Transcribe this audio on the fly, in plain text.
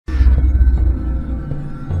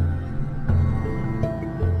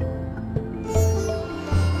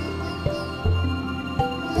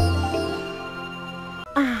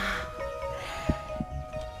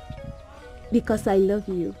Because I love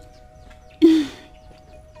you.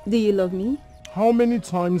 Do you love me? How many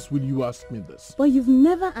times will you ask me this? But you've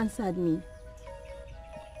never answered me.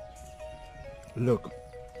 Look,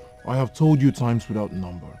 I have told you times without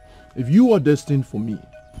number. If you are destined for me,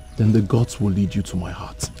 then the gods will lead you to my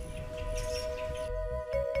heart.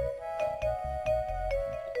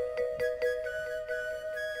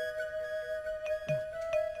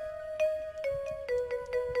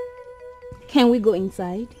 Can we go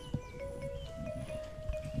inside?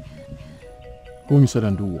 Go inside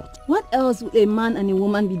and do what? What else would a man and a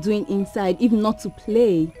woman be doing inside if not to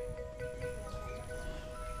play?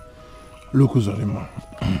 Look, Uzarima,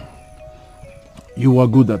 you are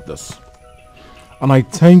good at this. And I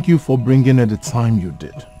thank you for bringing it the time you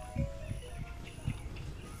did.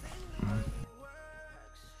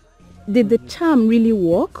 Did the charm really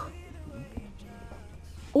work?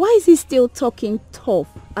 Why is he still talking tough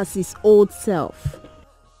as his old self?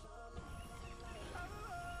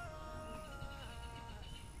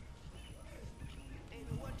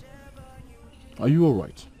 Are you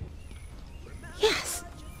alright? Yes,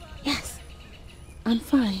 I'm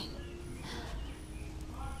fine.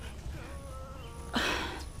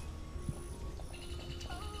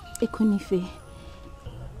 Ekunife,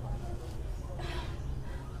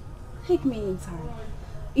 take me inside,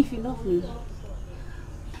 if you love me.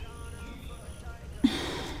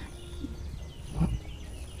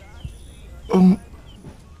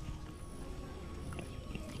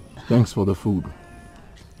 Thanks for the food.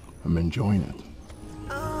 I'm enjoying it.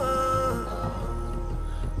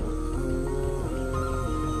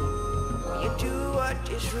 You do what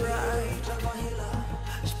is right.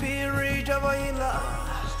 Spirit of a healer.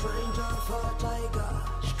 Stranger for tiger.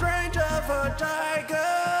 Stranger for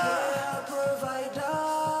tiger. Provider.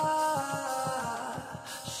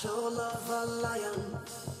 Soul of a lion.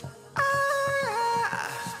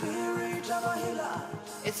 Spirit of a healer.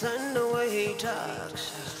 It's on the way he talks.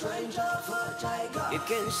 Stranger for tiger. You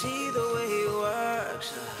can see the way he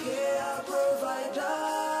works. Yeah, provider.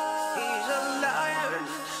 He's a lion.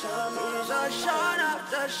 He's a son of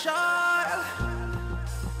the soil.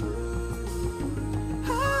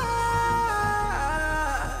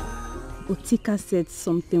 Otika said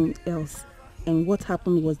something else, and what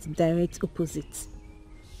happened was the direct opposite.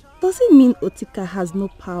 Does it mean Otika has no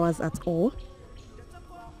powers at all?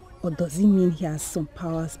 Or does it mean he has some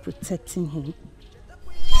powers protecting him?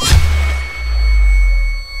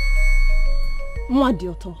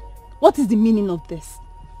 Mwadioto, what is the meaning of this?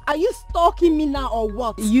 Are you stalking me now or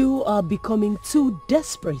what? You are becoming too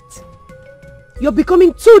desperate. You're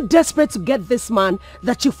becoming too desperate to get this man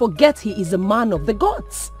that you forget he is a man of the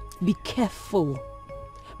gods. Be careful.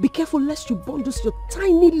 Be careful lest you burn those your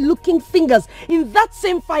tiny looking fingers in that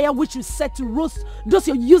same fire which you set to roast those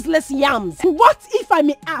your useless yams. What, if I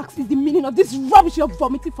may ask, is the meaning of this rubbish you're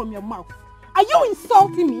vomiting from your mouth? Are you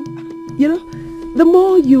insulting me? You know, the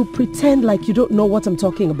more you pretend like you don't know what I'm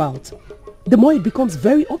talking about, the more it becomes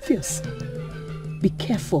very obvious. Be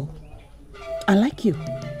careful. I like you.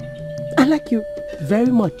 I like you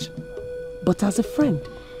very much. But as a friend,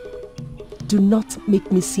 do not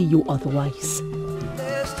make me see you otherwise.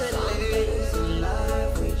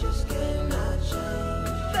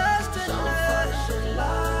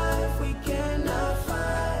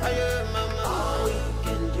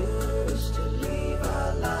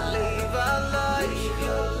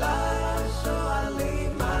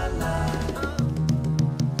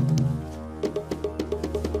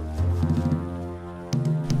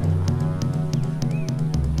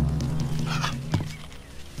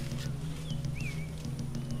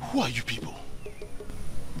 Who are you people?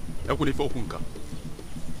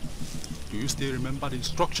 Do you still remember the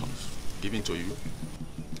instructions given to you?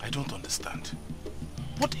 I don't understand.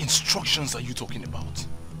 What instructions are you talking about?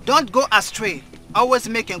 Don't go astray. Always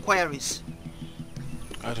make inquiries.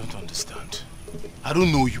 I don't understand. I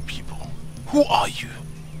don't know you people. Who are you?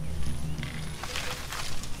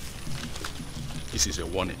 This is a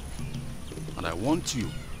warning, and I want you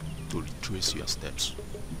to retrace your steps.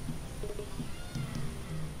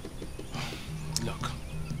 Look,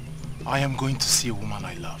 I am going to see a woman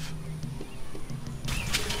I love.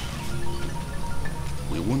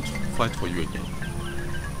 We won't fight for you again.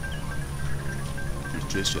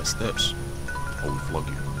 Retrace your steps, or we'll flog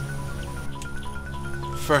you.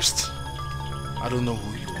 First, I don't know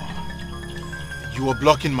who you are. You are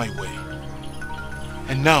blocking my way.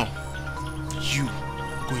 And now, you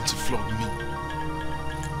are going to flog me.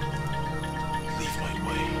 Leave my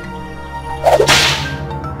way.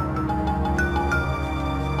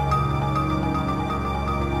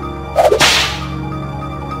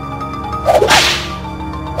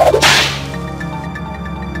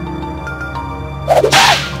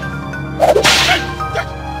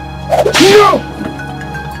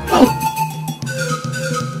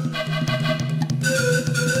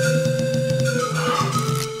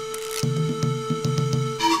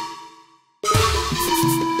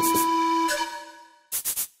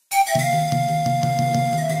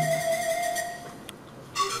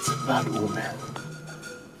 woman?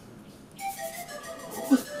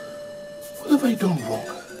 What have I done wrong?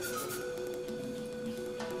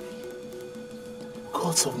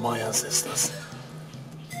 Gods of my ancestors,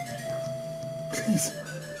 please,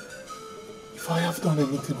 if I have done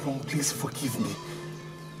anything wrong, please forgive me.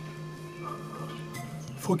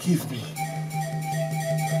 Forgive me.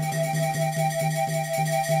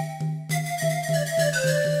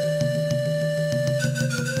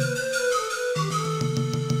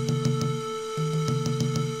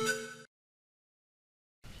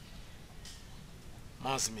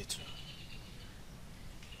 Mazimitu,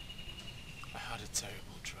 I had a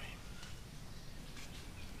terrible dream.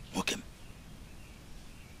 Mokem,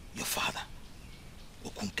 your father,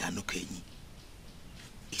 Okunkanu Kenyi,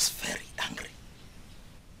 is very angry.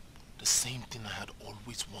 The same thing I had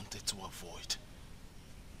always wanted to avoid.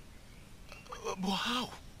 But how?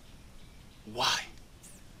 Why?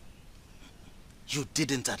 You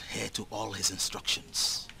didn't adhere to all his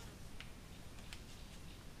instructions.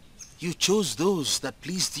 You chose those that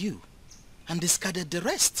pleased you and discarded the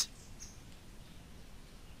rest.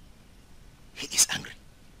 He is angry.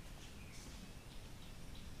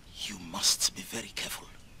 You must be very careful,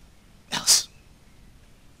 else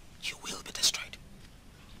you will be destroyed.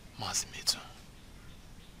 Mazimitu,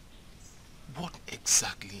 what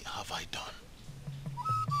exactly have I done?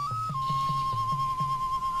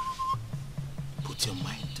 Put your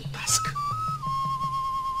mind to task.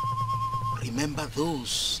 Remember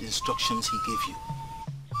those instructions he gave you.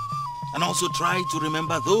 And also try to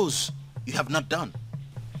remember those you have not done.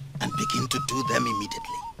 And begin to do them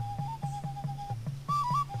immediately.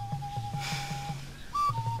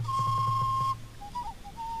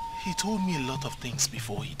 He told me a lot of things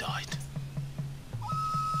before he died.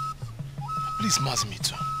 Please,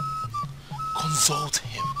 Mazimitu, consult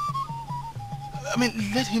him. I mean,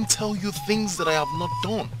 let him tell you things that I have not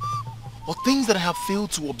done, or things that I have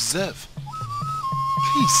failed to observe.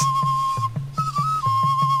 Please.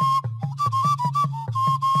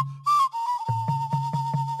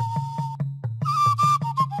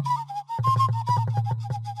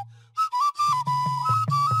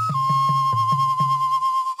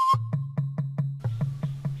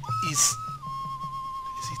 Is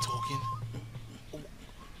he talking?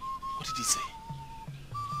 What did he say?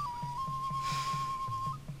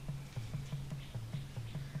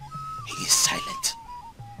 He is silent.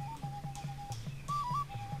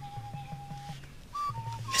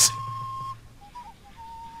 Listen.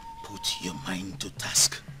 Put your mind to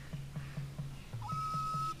task.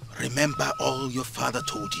 Remember all your father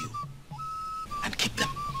told you and keep them.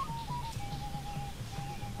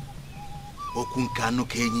 Okunkanu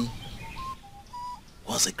Kenyi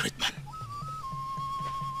was a great man.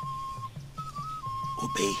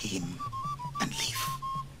 Obey him and live.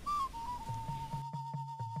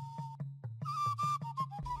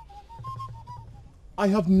 I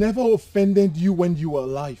have never offended you when you were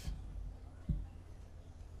alive.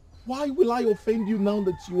 Why will I offend you now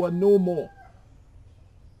that you are no more?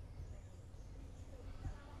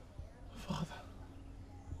 Father,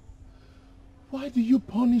 why do you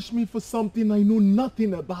punish me for something I know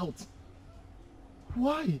nothing about?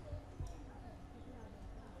 Why?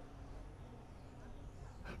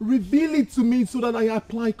 Reveal it to me so that I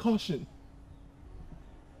apply caution.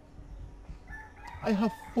 I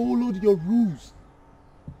have followed your rules,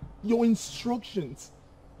 your instructions.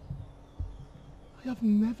 I have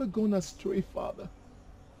never gone astray, Father.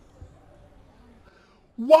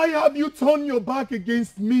 Why have you turned your back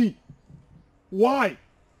against me? Why?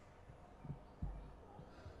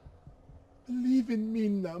 Believe in me,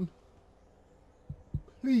 Nam.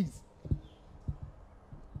 Please.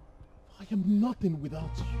 I am nothing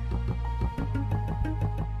without you.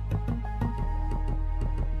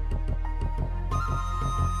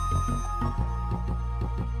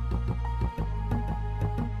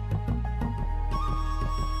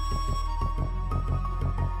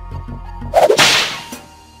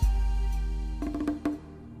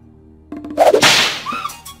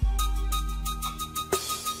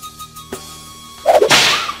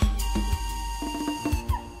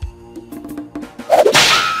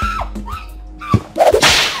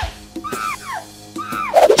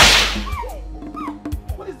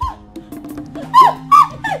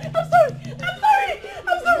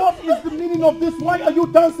 Why are you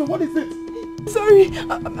dancing? What is it? Sorry.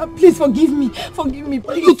 Please forgive me. Forgive me, please.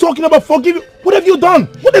 What are you talking about? Forgive me? What have you done?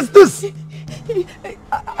 What is this?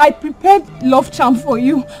 I prepared love charm for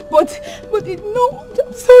you, but no,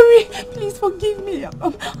 I'm sorry. Please forgive me.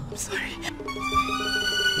 I'm sorry.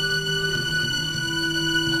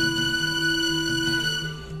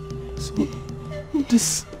 So,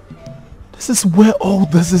 this is where all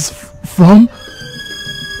this is from?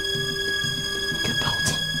 Get out.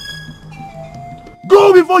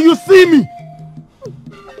 Go before you see me!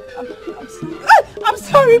 I'm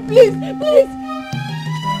sorry, please, please.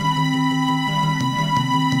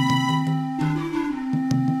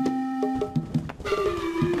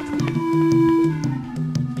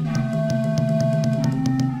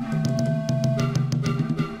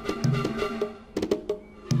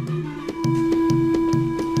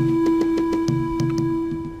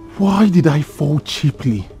 Why did I fall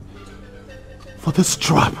cheaply for this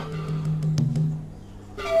trap?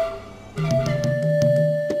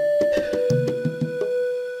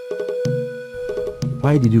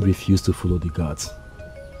 Why did you refuse to follow the guards?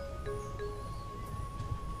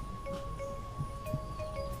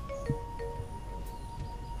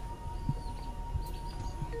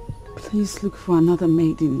 Please look for another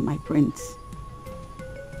maiden, my prince.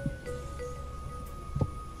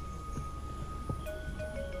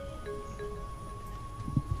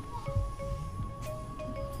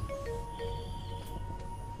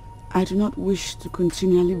 I do not wish to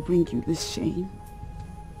continually bring you this shame.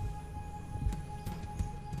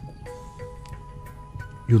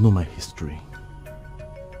 You know my history.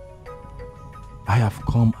 I have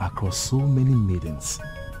come across so many maidens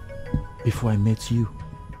before I met you.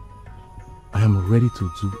 I am ready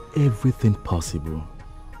to do everything possible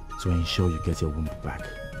to ensure you get your womb back.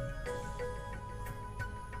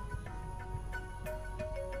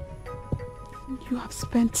 You have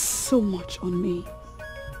spent so much on me.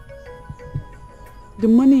 The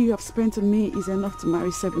money you have spent on me is enough to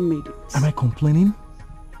marry 7 maidens. Am I complaining?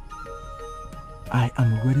 I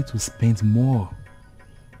am ready to spend more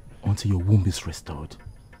until your womb is restored.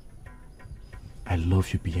 I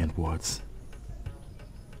love you beyond words.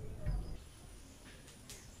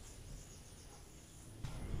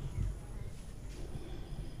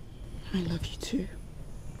 I love you too.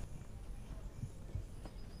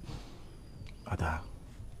 Ada,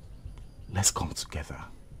 let's come together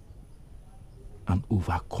and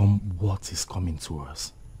overcome what is coming to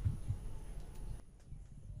us.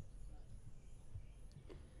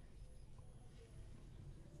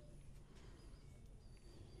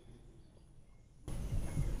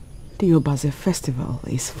 The Obaze festival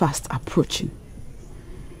is fast approaching.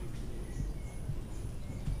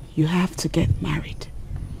 You have to get married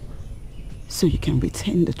so you can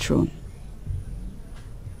retain the throne.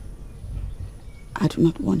 I do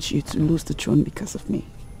not want you to lose the throne because of me.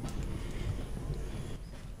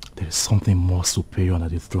 There is something more superior than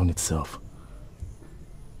the throne itself.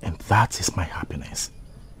 And that is my happiness.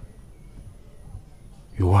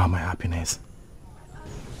 You are my happiness.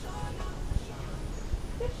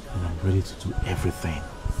 And I'm ready to do everything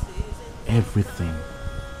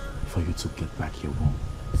for you to get back your womb.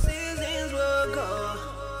 Seasons will go.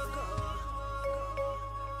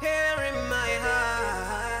 Here in my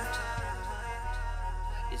heart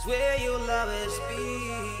is where your lovers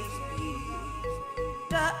be.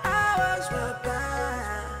 The hours will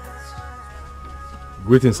pass.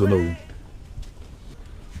 Greetings, Ono.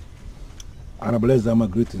 Arabella Zama,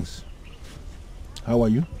 greetings. How are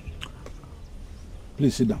you?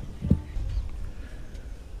 Please sit down.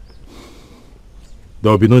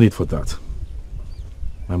 There will be no need for that.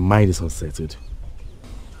 My mind is unsettled.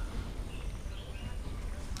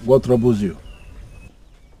 What troubles you?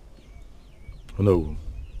 No.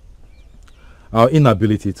 Our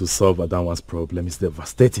inability to solve Adanwa's problem is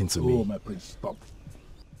devastating to me. Oh, my prince, stop.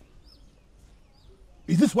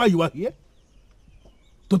 Is this why you are here?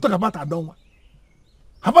 To talk about Adanwa?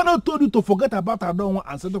 Have I not told you to forget about Adanwa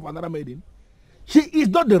and set up another maiden? She is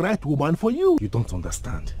not the right woman for you. You don't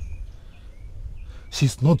understand.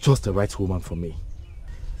 She's not just the right woman for me,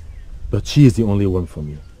 but she is the only one for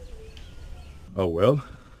me. Oh well.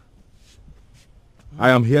 I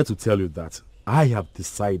am here to tell you that I have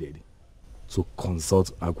decided to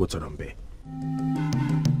consult Agwotorambe.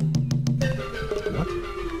 What?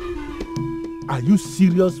 Are you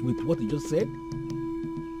serious with what you just said?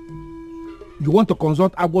 You want to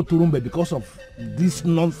consult Agwotorambe because of this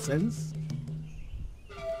nonsense?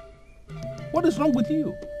 What is wrong with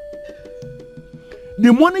you?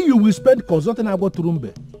 The money you will spend consulting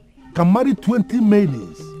Agwotorambe can marry 20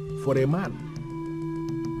 maidens for a man.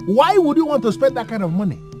 Why would you want to spend that kind of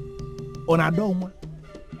money on Adanwa?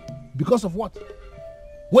 Because of what?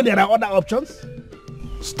 When there are other options?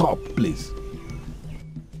 Stop, please.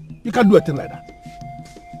 You can't do a thing like that.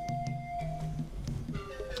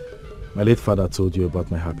 My late father told you about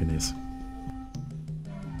my happiness.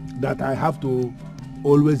 That I have to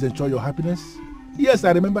always ensure your happiness? Yes,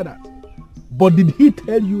 I remember that. But did he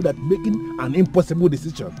tell you that making an impossible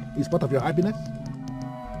decision is part of your happiness?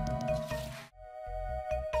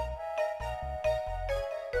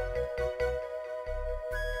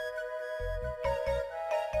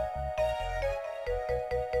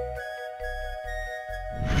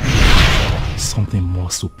 something more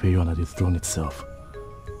superior than the throne itself.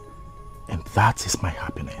 And that is my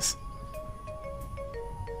happiness.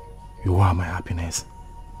 You are my happiness.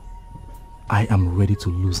 I am ready to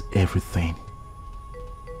lose everything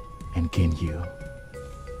and gain you.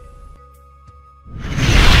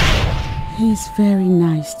 He's very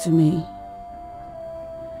nice to me.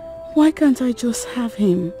 Why can't I just have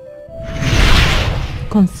him?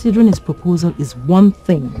 Considering his proposal is one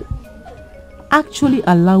thing. Actually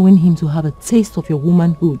allowing him to have a taste of your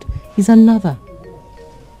womanhood is another.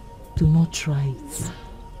 Do not try it.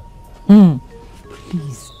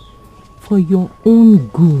 Please, for your own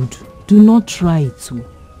good, do not try it too.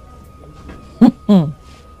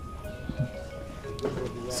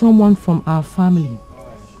 Someone from our family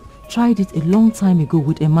tried it a long time ago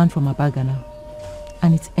with a man from Abagana,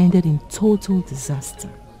 and it ended in total disaster.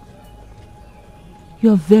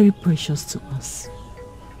 You are very precious to us.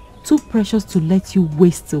 Too precious to let you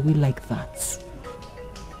waste away like that.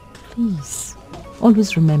 Please,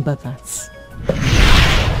 always remember that.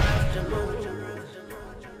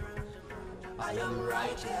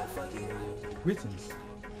 Greetings.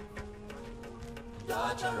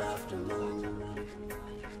 Daughter of the moon,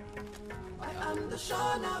 I am the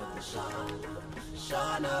son of the sun,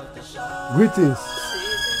 son of the sun. Greetings.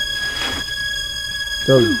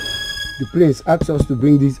 Sorry, the prince asked us to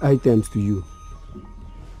bring these items to you.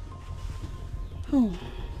 Oh,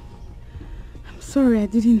 I'm sorry I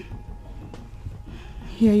didn't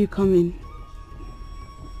hear you come in.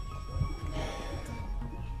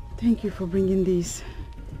 Thank you for bringing these.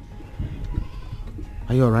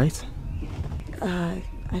 Are you alright?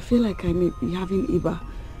 I feel like I may be having Iba.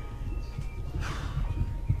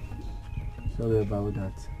 Sorry about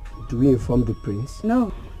that. Do we inform the prince?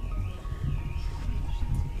 No.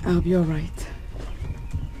 I'll be alright.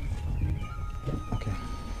 Okay.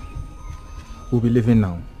 We'll be leaving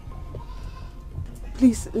now.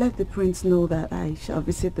 Please let the prince know that I shall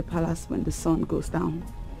visit the palace when the sun goes down.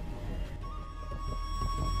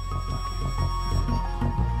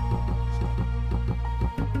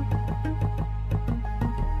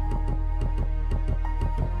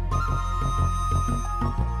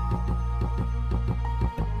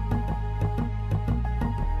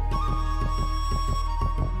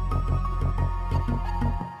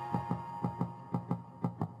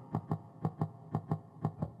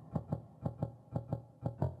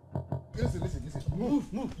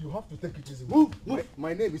 Move. You have to take it easy. Move.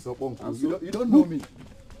 My name is Obonko. You don't know me.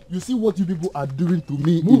 You see what you people are doing to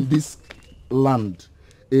me in this land.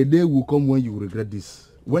 A day will come when you will regret this.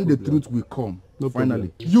 When the truth will come,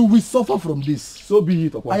 finally. You will suffer from this. So be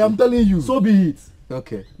it, Obonko. I am telling you. So be it.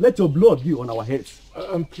 Okay. Let your blood be on our heads.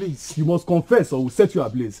 Please. You must confess or we'll set you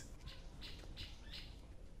ablaze.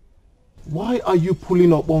 Why are you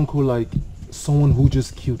pulling up Obonko like someone who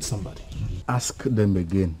just killed somebody? Ask them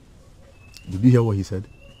again. Did you hear what he said?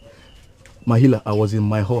 Mahila, I was in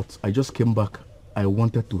my hut. I just came back. I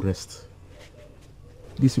wanted to rest.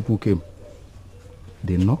 These people came.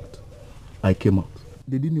 They knocked. I came out.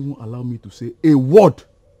 They didn't even allow me to say a word.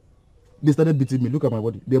 They started beating me. Look at my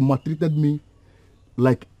body. They maltreated me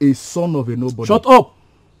like a son of a nobody. Shut up!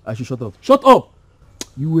 I should shut up. Shut up!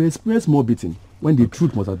 You will experience more beating when the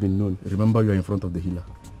truth must have been known. Remember, you are in front of the healer.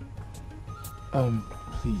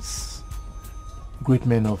 Please. Great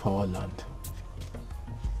men of our land.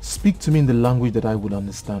 Speak to me in the language that I would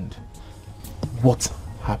understand. What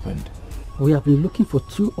happened? We have been looking for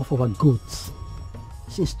 2 of our goats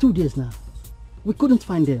since 2 days now. We couldn't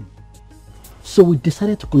find them. So we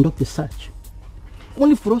decided to conduct a search.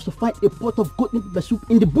 Only for us to find a pot of goat pepper soup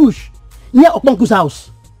in the bush near Oponku's house.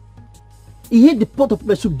 He hid the pot of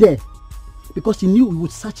pepper soup there because he knew we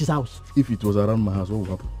would search his house. If it was around my house, what would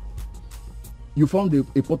happen? You found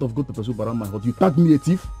a pot of goat pepper soup around my house. You tagged me a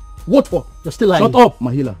thief? What for? You're still lying. Shut up!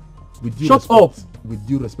 Mahila, with due Shut respect, up! With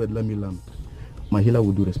due respect, let me land. Mahila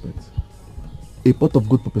will do respect. A pot of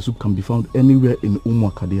goat pepper soup can be found anywhere in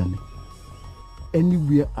Umuakadiani.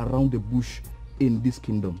 Anywhere around the bush in this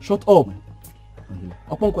kingdom. Shut up!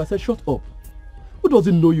 Oponko, I said shut up. Who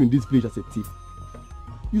doesn't know you in this village as a thief?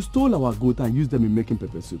 You stole our goat and used them in making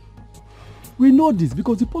pepper soup. We know this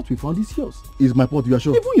because the pot we found is yours. It's my pot, you are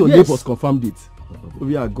sure? Even your neighbors confirmed it.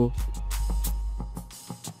 We are go.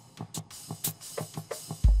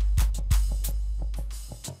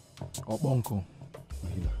 Oponko,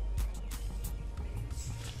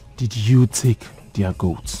 did you take their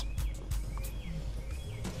goats?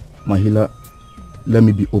 Mahila, let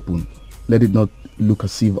me be open. Let it not look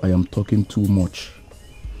as if I am talking too much.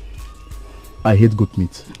 I hate goat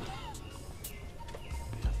meat.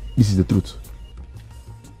 This is the truth.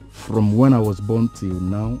 From when I was born till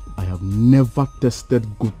now, I have never tasted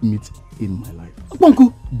goat meat in my life.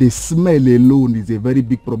 Bonku, the smell alone is a very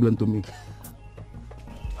big problem to me.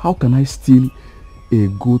 How can I steal a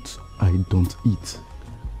goat I don't eat?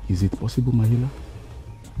 Is it possible, Mahila?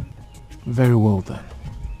 Very well then.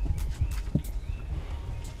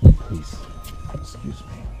 Please, excuse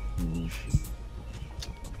me.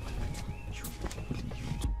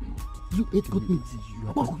 You ate goat meat.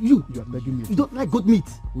 You are begging me. You don't like goat meat.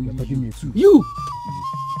 You are begging me too. You.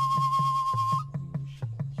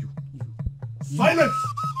 Silence!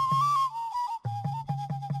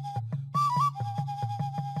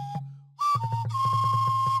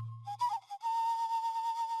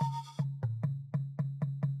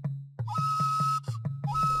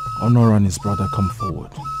 Honor and his brother come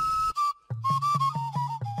forward.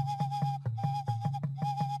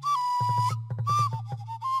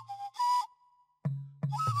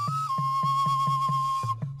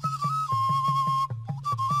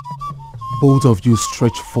 Both of you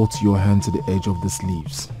stretch forth your hand to the edge of these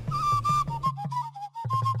leaves.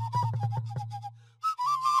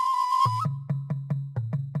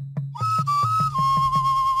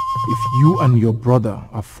 If you and your brother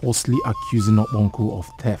are falsely accusing Okponko of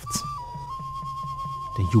theft,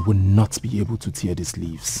 then you will not be able to tear these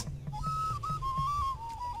leaves.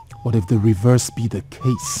 But if the reverse be the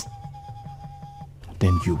case,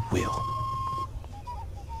 then you will.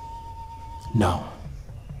 Now,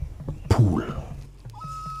 pull.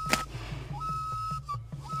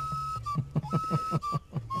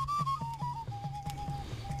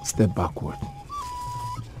 Step backward.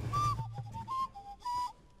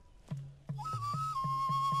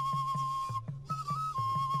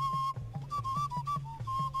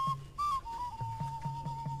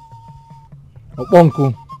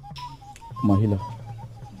 Okponko. Mahila.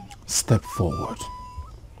 Step forward.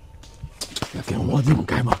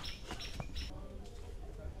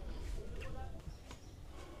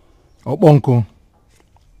 Okponko.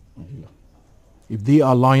 If they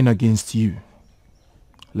are lying against you,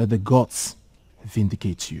 let the gods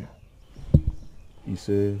vindicate you. He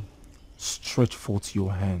said, stretch forth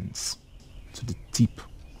your hands to the tip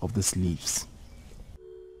of these leaves.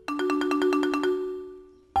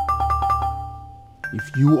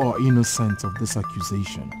 If you are innocent of this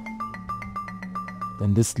accusation,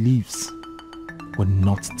 then these leaves will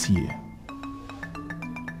not tear.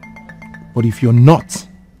 But if you're not,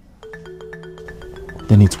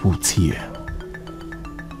 then it will tear.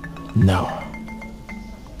 Now,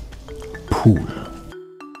 pull. What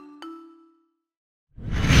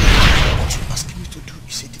you're asking me to do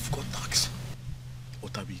is a difficult task,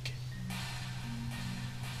 Otabike.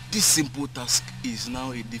 This simple task is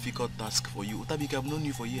now a difficult task for you. Otabike, I've known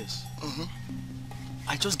you for years.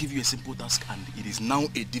 I just give you a simple task and it is now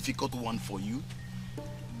a difficult one for you.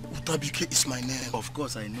 Otabike is my name. Of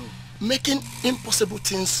course I know. Making impossible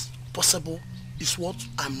things possible is what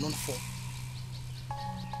I'm known for.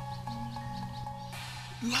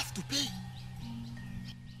 You have to pay.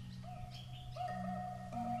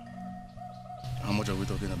 How much are we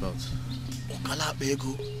talking about? Okala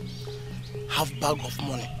Bego, half bag of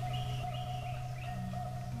money.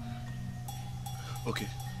 Okay,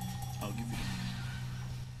 I'll give you the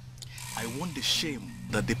money. I want the shame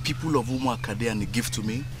that the people of Umu Akadeani give to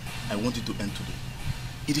me, I want it to end today.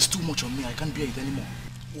 It is too much on me, I can't bear it anymore.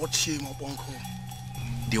 What shame, Okponko?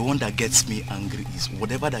 The one that gets me angry is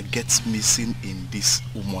whatever that gets missing in this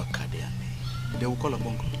Umu Akadeani. They will call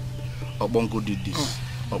Okponko. Okponko did this.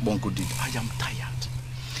 Okponko did. I am tired.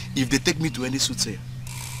 If they take me to any soothsayer,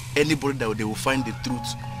 anybody that they will find the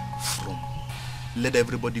truth from, let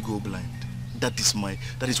everybody go blind. That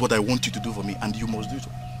is what I want you to do for me, and you must do it.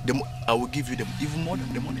 I will give you them even more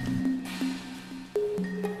than the money.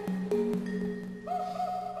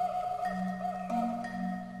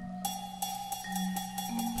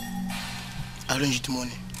 Arrange the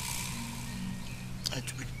money.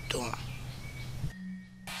 It will be done.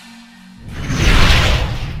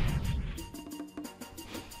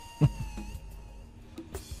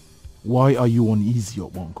 Why are you uneasy,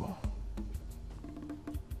 Okponko?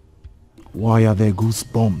 Why are there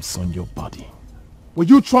goosebumps on your body? Were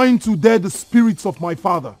you trying to dare the spirits of my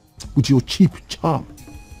father? With your cheap charm?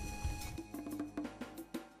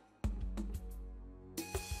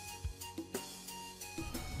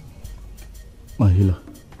 Mahila,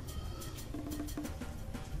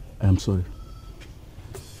 I am sorry.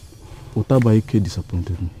 Otabaike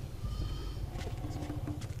disappointed me.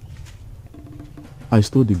 I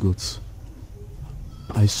stole the goats.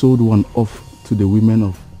 I sold one off to the women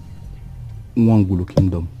of Nwangulu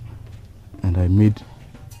Kingdom, and I made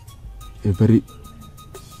a very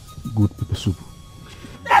good pepper soup.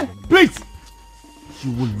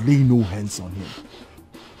 you will lay no hands on him.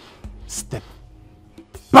 Step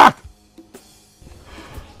back!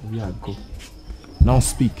 Where I go? Now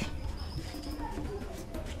speak.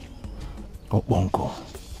 Obongo,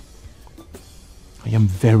 I am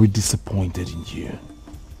very disappointed in you.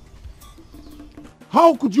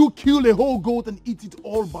 How could you kill a whole goat and eat it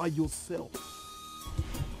all by yourself?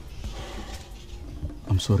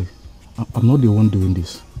 I'm sorry. I'm not the one doing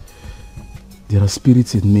this. There are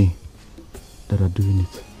spirits in me that are doing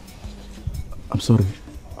it. I'm sorry.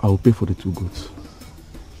 I will pay for the 2 goats.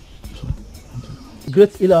 I'm sorry.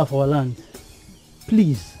 Great healer of our land,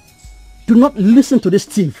 please, do not listen to this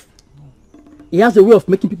thief. He has a way of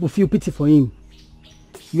making people feel pity for him.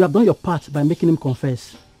 You have done your part by making him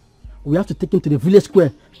confess. We have to take him to the village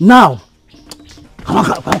square now. Come on,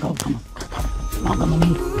 come on, come on, come on. Come on, come on,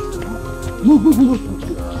 move. Move, move, move.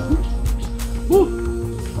 Move.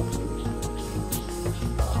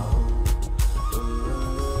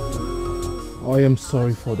 I am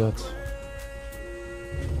sorry for that.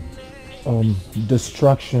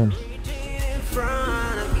 Distraction.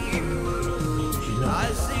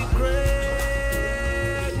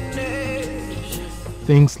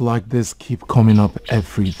 Things like this keep coming up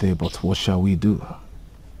every day, but what shall we do?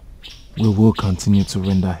 We will continue to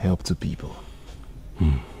render help to people.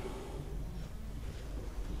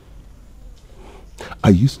 I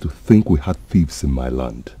used to think we had thieves in my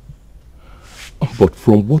land. But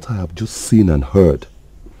from what I have just seen and heard,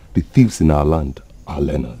 the thieves in our land are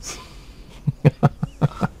learners.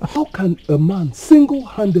 How can a man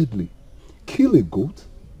single-handedly kill a goat,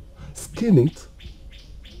 skin it,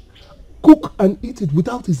 cook and eat it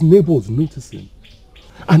without his neighbors noticing,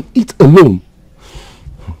 and eat alone?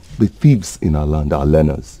 The thieves in our land are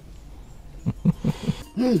learners.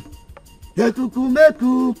 Kumeku,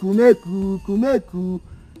 kumeku, kumeku,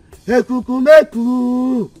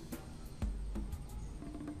 kumeku.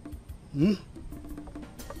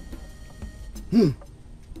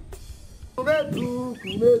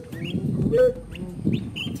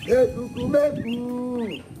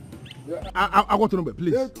 I want to know,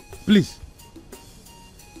 please. Please.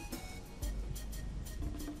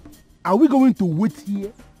 Are we going to wait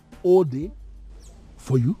here all day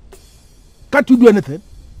for you? Can't you do anything?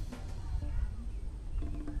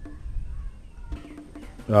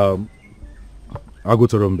 I'll go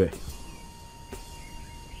to Rombe.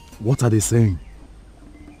 What are they saying?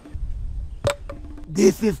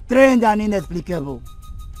 This is strange and inexplicable.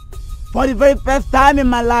 For the very first time in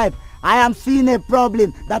my life, I am seeing a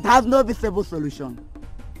problem that has no visible solution.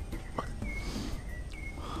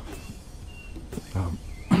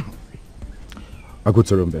 I'll go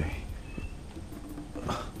to Rombe.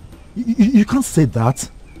 You can't say that.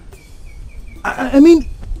 I mean,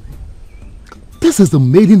 this is the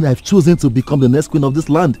maiden I've chosen to become the next queen of this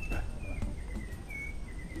land.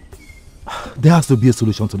 There has to be a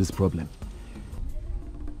solution to this problem.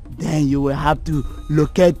 Then you will have to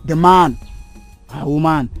locate the man or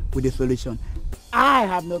woman with the solution. I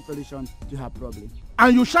have no solution to her problem.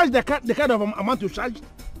 And you charge the kind of amount you charge?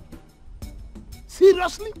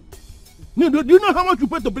 Seriously? No, do you know how much you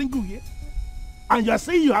pay to bring you here? And you are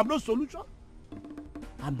saying you have no solution?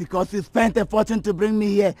 And because you spent a fortune to bring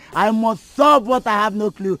me here, I must solve what I have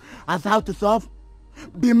no clue as how to solve.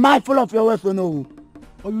 Be mindful of your words, Onowu.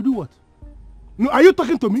 Or you do what? No, are you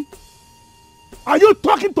talking to me? Are you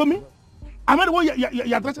talking to me? Am I the one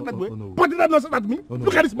you're addressing that way? no. Pointing that nonsense at me? Oh, no.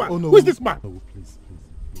 Look at this man. Oh, no. Who is this man? No, please, calm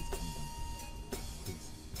down. Please.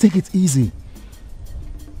 Take it easy.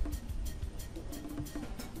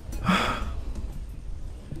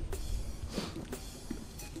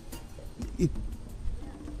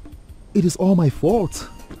 It is all my fault.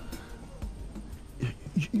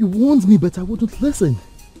 You warned me, but I wouldn't listen.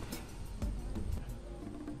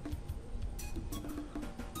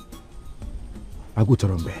 I'll go to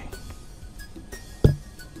Rombe.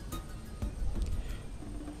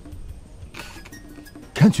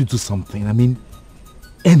 Can't you do something? I mean,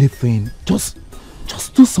 anything. Just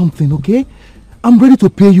do something, okay? I'm ready to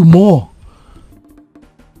pay you more.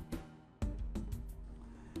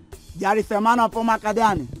 There is a man of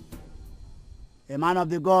Omakadiani, a man of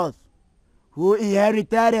the gods, who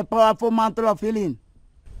inherited a powerful mantle of healing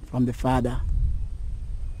from the Father.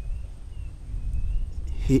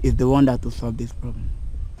 He is the one that will solve this problem.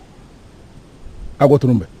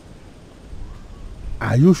 Agwaturumbe,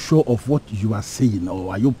 are you sure of what you are saying,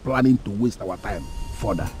 or are you planning to waste our time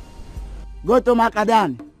further? Go to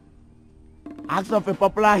Makadan. Ask of a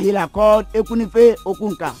popular healer called Ekunife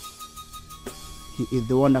Okunka. He is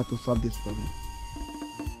the one that will solve this problem.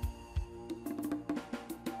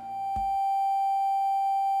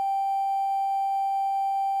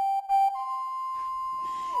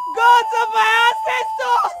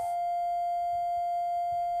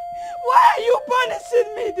 Why are you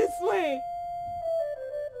punishing me this way?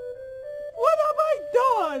 What have I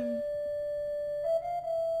done?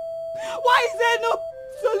 Why is there no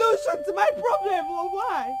solution to my problem, or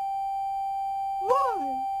why? Why?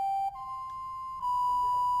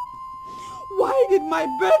 Why did my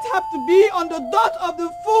birth have to be on the dot of the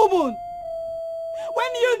full moon?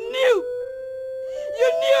 When you knew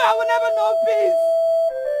I would never know peace.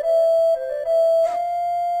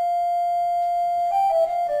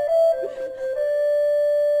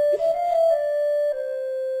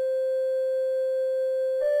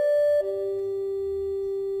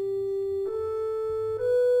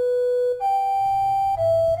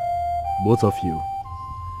 Both of you,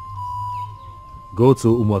 go to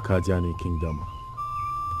Umuakadiani Kingdom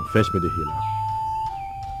and fetch me the healer.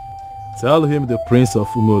 Tell him the prince of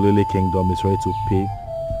Umolele Kingdom is ready to pay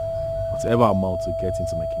whatever amount to get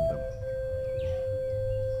into my kingdom.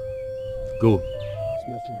 Go.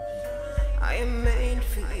 I am made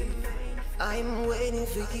for you. I'm waiting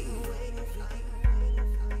for you.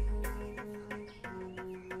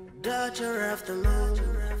 Daughter of the moon,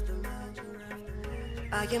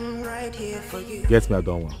 I am right here for you. Get me a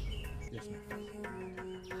done one.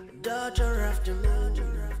 Daughter of the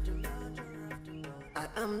moon, I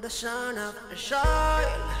am the son of the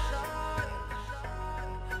child,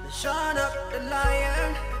 the son of the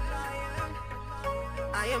lion.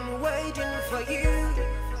 I am waiting for you.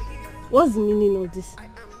 What's the meaning of this?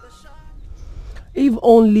 If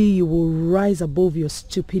only you will rise above your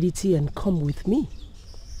stupidity and come with me,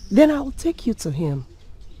 then I will take you to him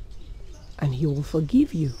and he will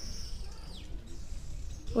forgive you.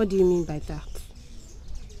 What do you mean by that?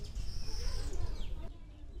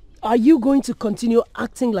 Are you going to continue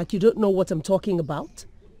acting like you don't know what I'm talking about?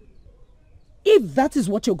 If that is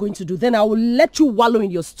what you're going to do, then I will let you wallow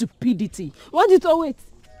in your stupidity. What did you wait?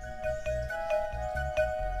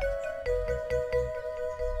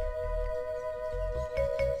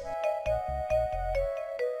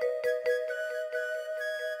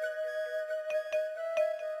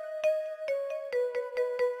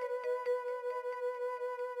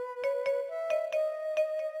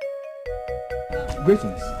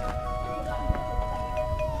 Greetings.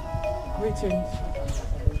 Greetings.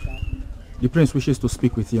 The prince wishes to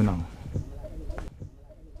speak with you now.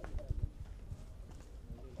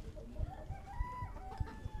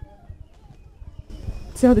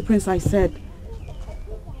 Tell the prince I said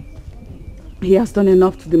he has done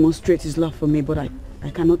enough to demonstrate his love for me, but I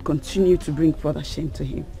cannot continue to bring further shame to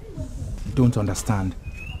him. Don't understand.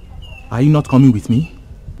 Are you not coming with me?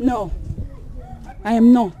 No, I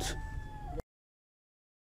am not.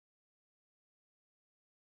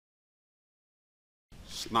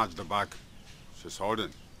 Snatch the bag. She's holding.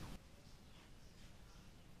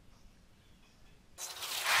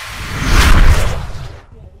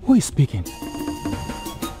 Who is speaking?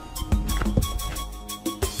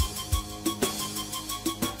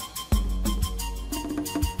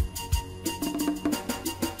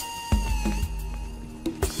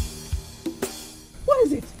 What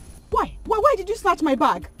is it? Why did you snatch my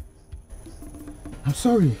bag? I'm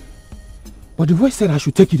sorry, but the voice said I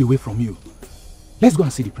should take it away from you. Let's go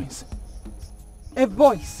and see the prince. A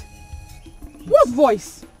voice? What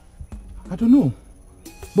voice? I don't know,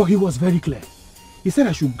 but he was very clear. He said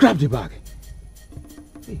I should grab the bag.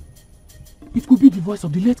 Hey, it could be the voice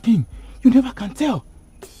of the late king. You never can tell.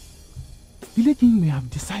 The late king may have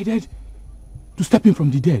decided to step in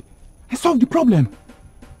from the dead and solve the problem.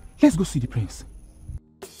 Let's go see the prince.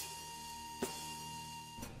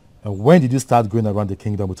 And when did you start going around the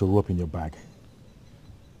kingdom with a rope in your bag?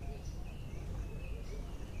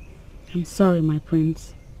 I'm sorry, my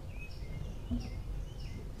prince.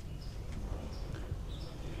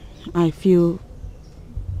 I feel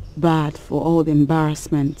bad for all the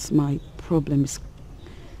embarrassment my problem is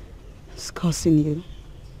causing you.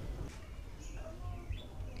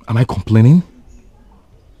 Am I complaining?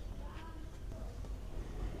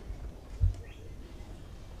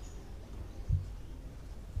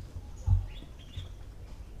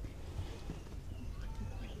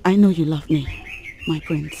 I know you love me, my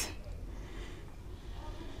prince.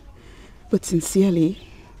 But sincerely,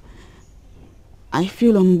 I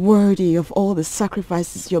feel unworthy of all the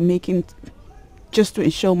sacrifices you're making just to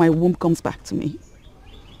ensure my womb comes back to me.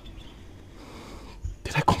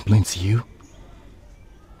 Did I complain to you?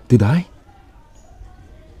 Did I?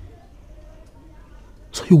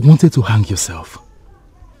 So you wanted to hang yourself?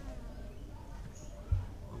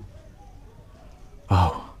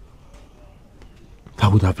 Oh, that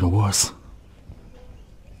would have been worse.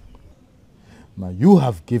 Now you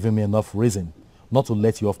have given me enough reason not to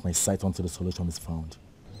let you off my sight until the solution is found.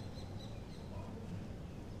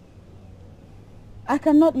 I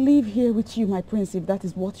cannot live here with you, my prince, if that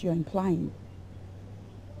is what you're implying.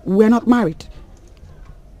 We're not married.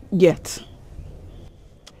 Yet.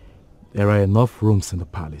 There are enough rooms in the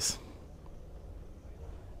palace.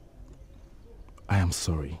 I am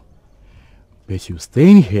sorry, but you're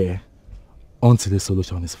staying here until a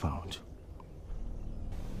solution is found.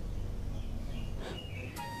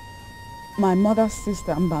 My mother's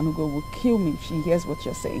sister, Mbanugo, will kill me if she hears what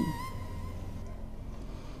you're saying.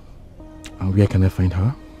 And where can I find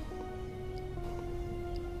her?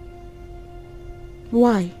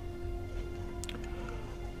 Why?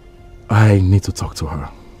 I need to talk to her.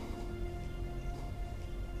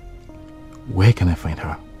 Where can I find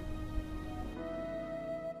her?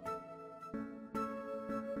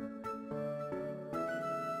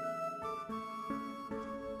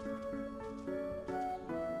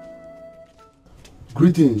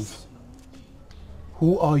 Greetings.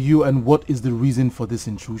 Who are you and what is the reason for this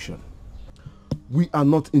intrusion? We are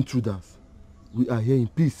not intruders. We are here in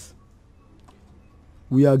peace.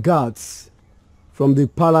 We are guards from the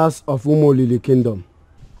palace of Umolili Kingdom.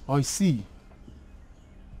 I see.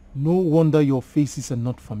 No wonder your faces are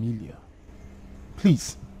not familiar.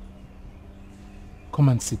 Please, come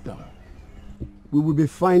and sit down. We will be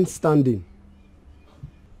fine standing.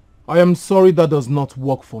 I am sorry that does not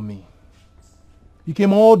work for me. You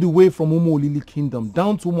came all the way from Umolili Kingdom,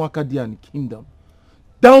 down to Umuakadian Kingdom,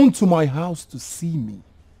 down to my house to see me.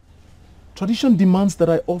 Tradition demands that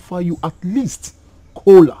I offer you at least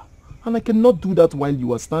cola, and I cannot do that while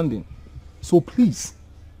you are standing. So please,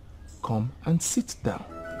 come and sit down.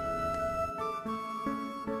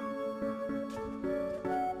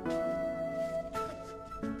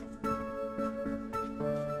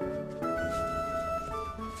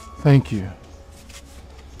 Thank you.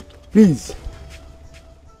 Please,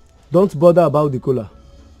 don't bother about the cola.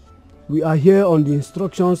 We are here on the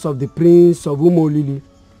instructions of the Prince of Umolili.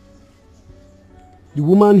 The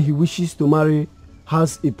woman he wishes to marry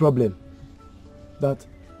has a problem that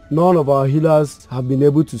none of our healers have been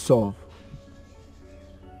able to solve.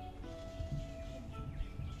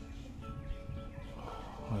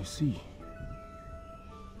 I see.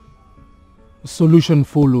 The solution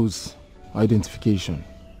follows identification.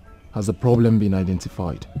 Has the problem been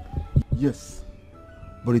identified? Yes,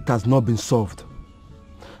 but it has not been solved.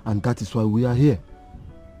 And that is why we are here.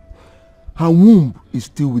 Her womb is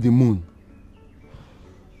still with the moon.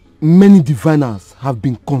 Many diviners have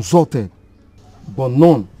been consulted, but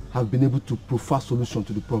none have been able to provide solution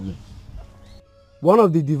to the problem. One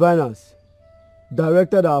of the diviners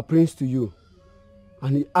directed our prince to you,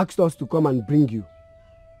 and he asked us to come and bring you.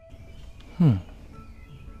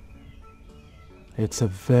 It's a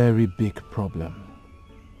very big problem.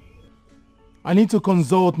 I need to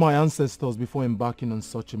consult my ancestors before embarking on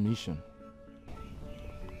such a mission.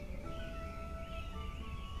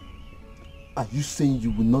 Are you saying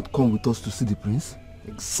you will not come with us to see the prince?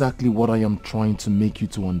 Exactly what I am trying to make you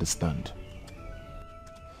to understand.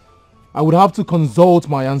 I would have to consult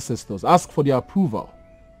my ancestors, ask for their approval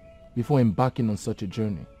before embarking on such a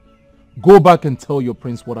journey. Go back and tell your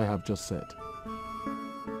prince what I have just said.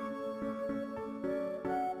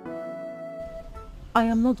 I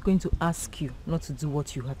am not going to ask you not to do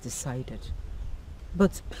what you have decided.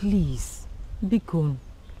 But please, Bikon,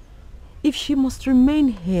 if she must remain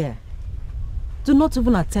here, do not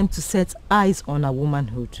even attempt to set eyes on her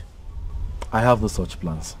womanhood. I have no such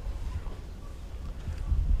plans.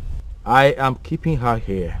 I am keeping her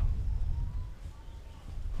here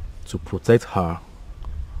to protect her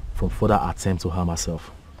from further attempt to harm herself.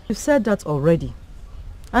 You said that already,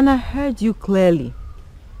 and I heard you clearly.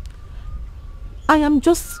 I am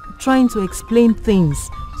just trying to explain things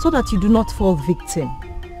so that you do not fall victim.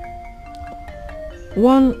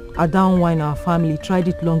 One Adanwa in our family tried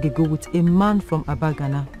it long ago with a man from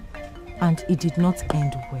Abagana, and it did not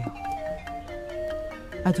end well.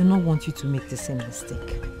 I do not want you to make the same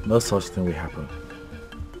mistake. No such thing will happen.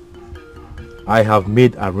 I have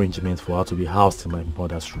made arrangements for her to be housed in my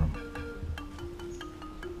mother's room.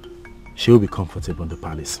 She will be comfortable in the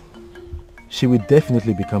palace. She will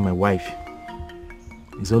definitely become my wife.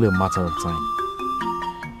 It's only a matter of time.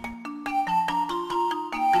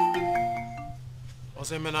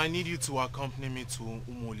 Osemen, I need you to accompany me to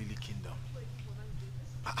Umolili Kingdom.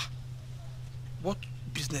 What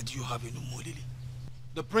business do you have in Umolili?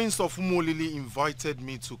 The Prince of Umolili invited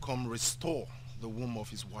me to come restore the womb of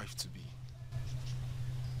his wife to be.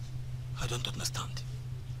 I don't understand.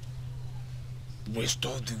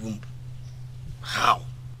 Restore the womb? How?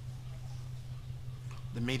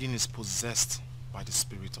 The maiden is possessed by the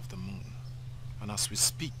spirit of the moon, and as we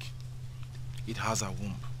speak, it has a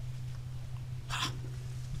womb.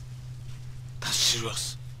 Does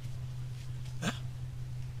serious? Huh?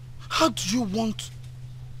 How do you want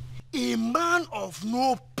a man of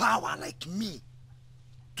no power like me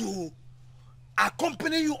to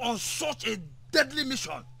accompany you on such a deadly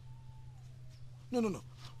mission? No.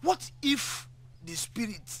 What if the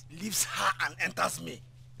spirit leaves her and enters me?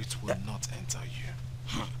 It will not enter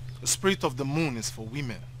you. The spirit of the moon is for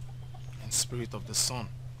women, and spirit of the sun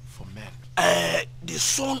for men. The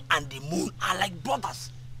sun and the moon are like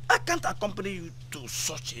brothers. I can't accompany you to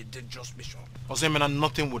such a dangerous mission. Osemena,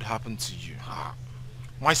 nothing would happen to you.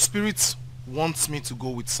 My spirit wants me to go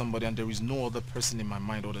with somebody, and there is no other person in my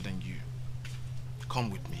mind other than you. Come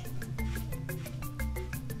with me.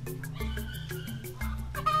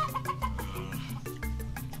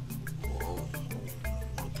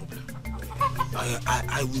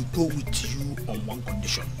 I will go with you on one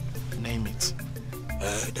condition. Name it.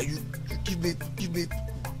 That you give me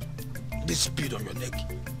this speed on your neck.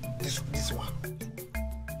 This one.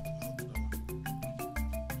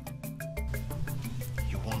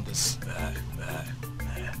 You want this?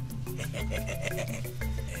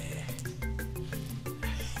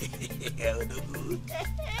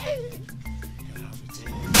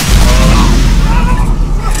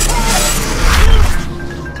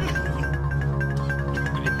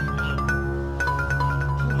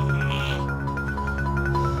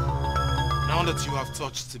 Now that you have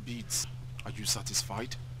touched the beats, are you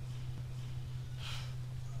satisfied?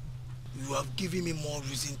 You have given me more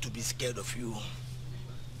reason to be scared of you.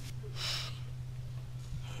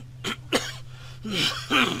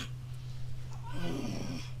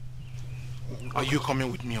 Are you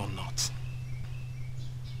coming with me or not?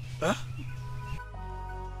 Huh?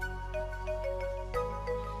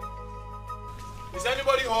 Is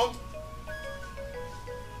anybody home?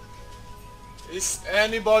 Is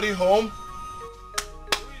anybody home?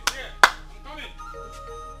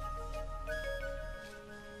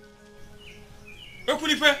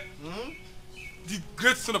 The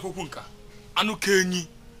great son of Opunka, Anukenyi,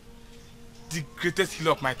 the greatest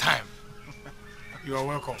healer of my time. You are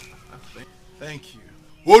welcome. Thank you.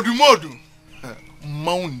 Odumodu,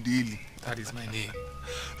 Mount Daily. That is my name.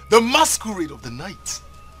 The masquerade of the night.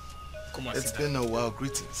 Come on, it's been a while.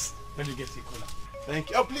 Greetings. Let me get you cola. Thank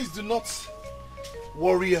you. Oh, please do not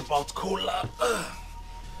worry about cola.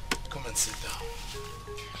 Come and sit down.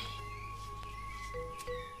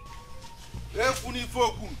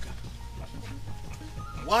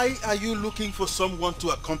 Why are you looking for someone to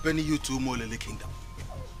accompany you to Molele Kingdom?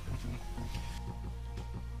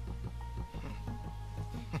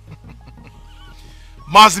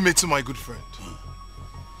 Mazimetu, my good friend.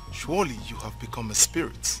 Surely you have become a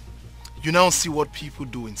spirit. You now see what people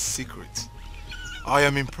do in secret. I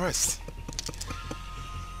am impressed.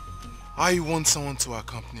 I want someone to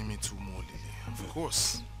accompany me to Molele. Of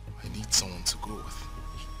course, I need someone to go with.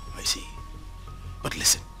 I see. But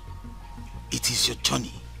listen, it is your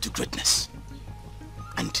journey to greatness.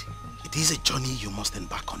 And it is a journey you must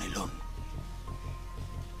embark on alone.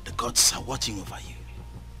 The gods are watching over you.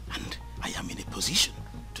 And I am in a position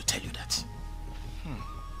to tell you that.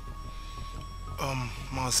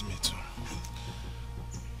 Mazimetu,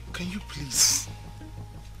 can you please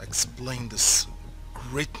explain this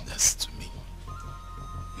greatness to me?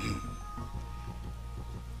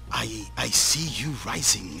 I see you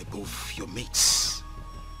rising above your mates.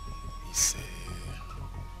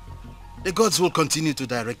 The gods will continue to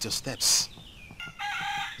direct your steps.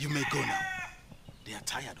 You may go now. They are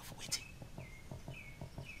tired of waiting.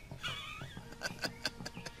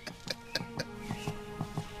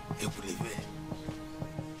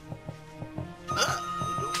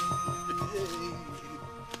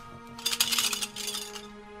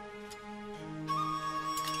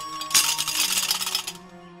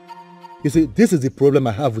 You see, this is the problem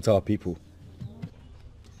I have with our people.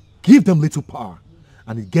 Give them little power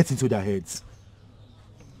and it gets into their heads.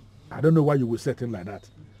 I don't know why you will say things like that.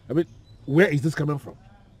 I mean, where is this coming from?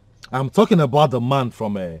 I'm talking about the man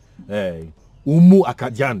from Umu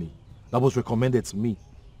Akadiani that was recommended to me.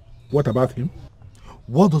 What about him?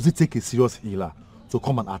 What does it take a serious healer to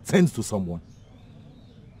come and attend to someone?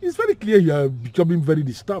 It's very clear you are becoming very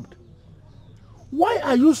disturbed. Why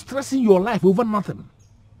are you stressing your life over nothing?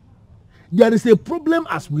 There is a problem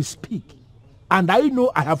as we speak. And I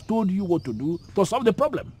know I have told you what to do to solve the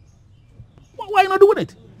problem. Why are you not doing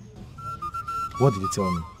it? What did you tell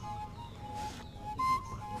me?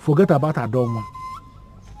 Forget about Adonwa.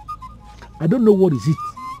 I don't know what is it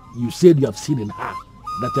you said you have seen in her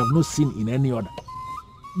that you have not seen in any other.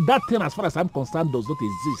 That thing, as far as I'm concerned, does not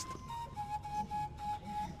exist.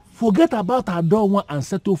 Forget about Adonwa and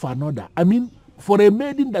settle for another. I mean, for a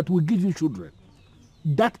maiden that will give you children.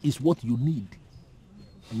 That is what you need.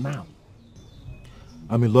 now.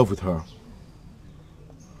 I'm in love with her.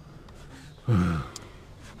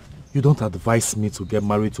 You don't advise me to get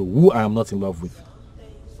married to who I am not in love with.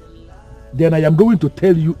 Then I am going to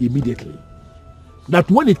tell you immediately that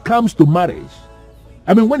when it comes to marriage,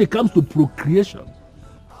 when it comes to procreation,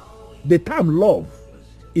 the term love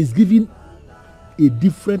is given a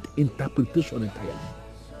different interpretation entirely.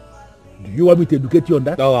 Do you want me to educate you on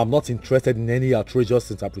that? No, I'm not interested in any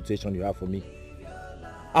outrageous interpretation you have for me.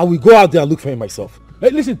 I will go out there and look for him myself.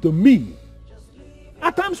 Hey, listen to me.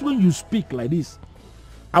 At times when you speak like this,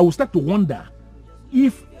 I will start to wonder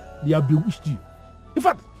if they have bewitched you. In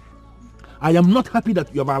fact, I am not happy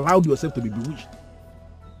that you have allowed yourself to be bewitched.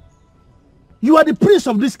 You are the prince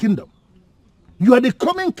of this kingdom. You are the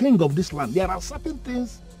coming king of this land. There are certain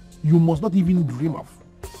things you must not even dream of.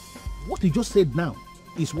 What you just said now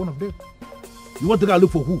is one of them. You want to go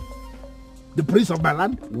look for who? The prince of my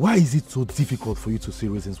land? Why is it so difficult for you to see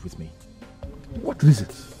reasons with me? What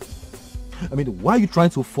reasons? Why are you trying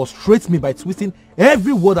to frustrate me by twisting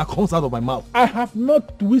every word that comes out of my mouth? I have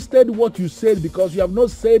not twisted what you said because you have not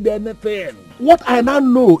said anything. What I now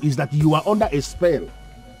know is that you are under a spell.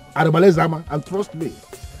 Arabalezama, and trust me,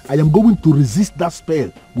 I am going to resist that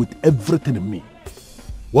spell with everything in me.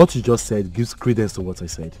 What you just said gives credence to what I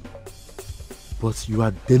said. But you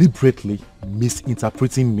are deliberately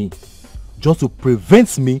misinterpreting me just to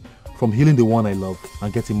prevent me from healing the one I love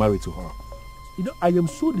and getting married to her. I am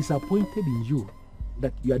so disappointed in you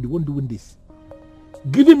that you are the one doing this.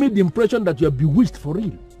 Giving me the impression that you are bewitched for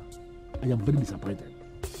real. I am very disappointed.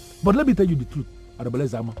 But let me tell you the truth,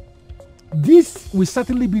 Arabalezama. This will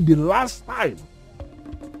certainly be the last time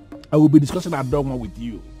I will be discussing Adonwa with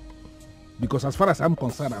you. Because as far as I'm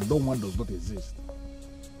concerned, Adonwa does not exist.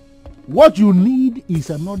 What you need is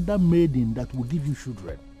another maiden that will give you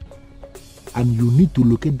children. And you need to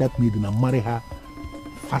locate that maiden and marry her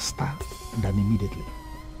faster than immediately.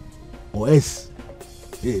 Or else,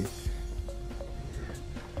 hey,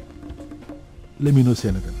 let me not say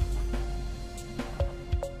anything.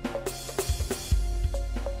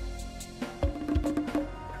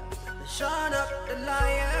 Son of the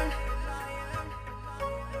lion,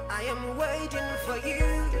 I am waiting for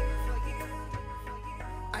you.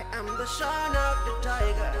 I am the son of the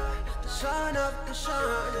tiger, the son of the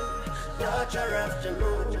sun, daughter of the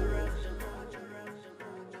moon.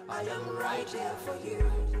 I am right here for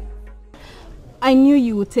you. I knew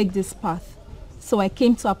you would take this path, so I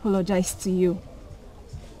came to apologize to you.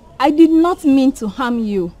 I did not mean to harm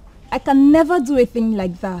you. I can never do a thing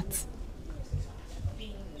like that.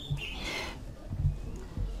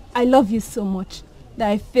 I love you so much that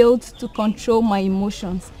I failed to control my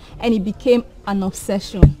emotions and it became an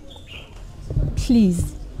obsession.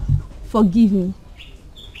 Please, forgive me.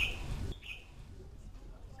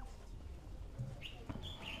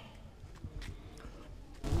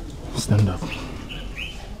 Stand up.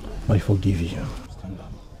 I forgive you. Stand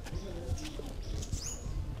up.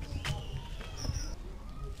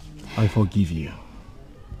 I forgive you.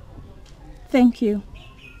 Thank you,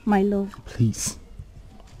 my love. Please,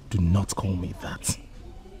 do not call me that.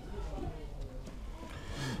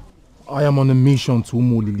 I am on a mission to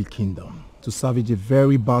Umolili Kingdom to salvage a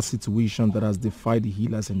very bad situation that has defied the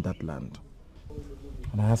healers in that land.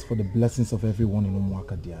 And I ask for the blessings of everyone in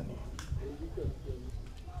Umuakadiani.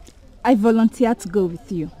 I volunteer to go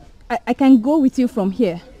with you. I can go with you from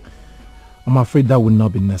here. I'm afraid that will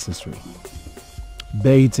not be necessary.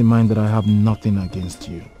 Bear it in mind that I have nothing against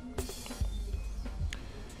you.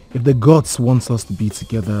 If the gods want us to be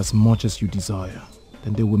together as much as you desire,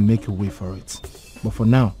 then they will make a way for it. But for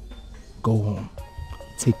now, go home.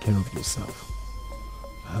 Take care of yourself.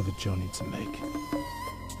 I have a journey to make.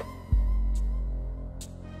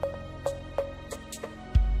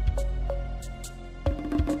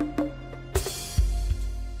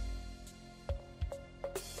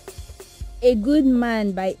 A good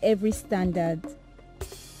man by every standard.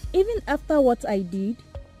 Even after what I did,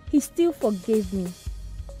 he still forgave me.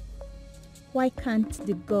 Why can't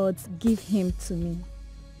the gods give him to me?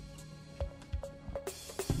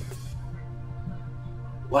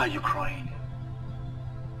 Why are you crying?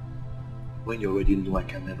 When you already know I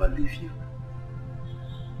can never leave you.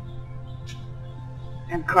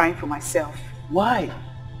 I'm crying for myself. Why?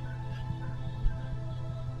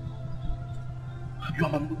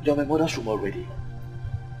 You're my mother's room already.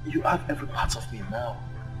 You have every part of me now.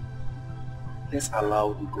 Let's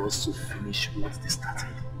allow the gods to finish what they started.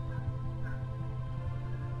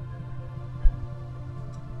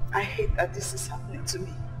 I hate that this is happening to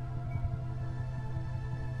me.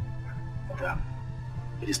 Madam,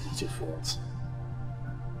 it is not your fault.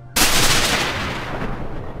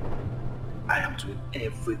 I am doing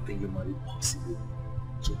everything humanly possible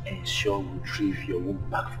to ensure we retrieve your womb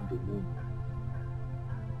back from the womb.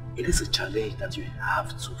 It is a challenge that you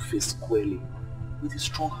have to face squarely with a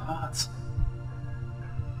strong heart.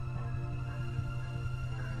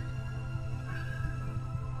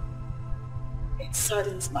 It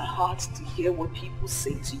saddens my heart to hear what people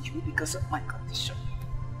say to you because of my condition.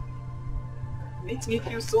 It makes me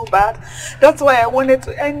feel so bad. That's why I wanted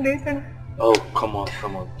to end it. And... Oh, come on.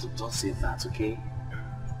 Don't say that, okay?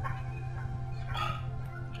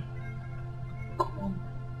 Come on.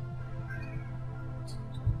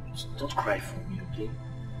 Don't cry for me, okay?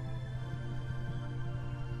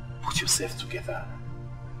 Put yourself together.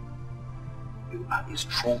 You are a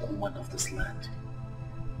strong woman of this land.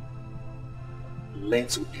 Learn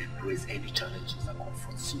to embrace any challenges that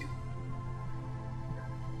confront you.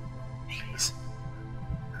 Please,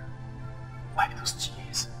 wipe those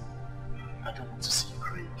tears. I don't want to see you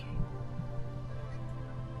cry again.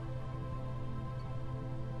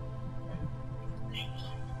 Thank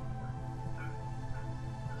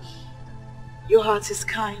you. Your heart is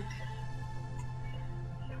kind.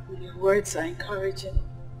 Your words are encouraging.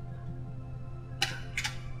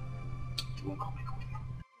 You won't come back home.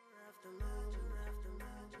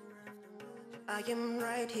 I am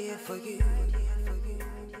right here for you.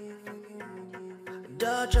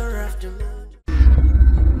 Daughter of the moon.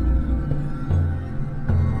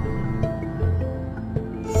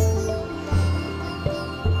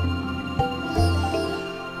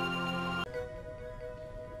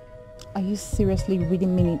 Are you seriously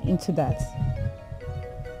reading meaning into that?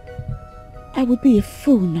 I would be a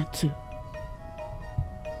fool not to.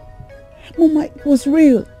 Mama, it was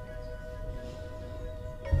real.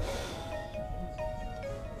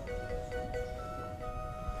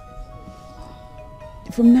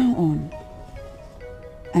 From now on,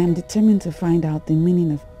 I am determined to find out the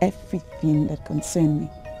meaning of everything that concerns me.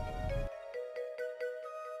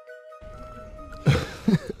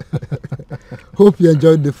 Hope you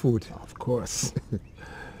enjoyed the food. Of course.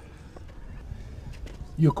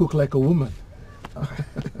 You cook like a woman.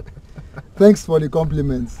 Thanks for the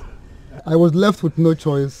compliments. I was left with no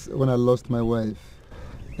choice when I lost my wife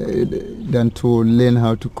than to learn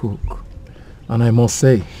how to cook. And I must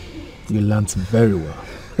say, you learned very well.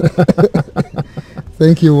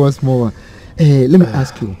 Thank you once more. Let me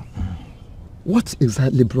ask you, what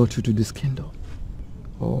exactly brought you to this kingdom?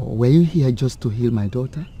 Or were you here just to heal my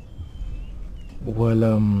daughter? Well,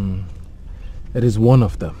 it is one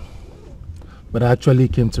of them. But I actually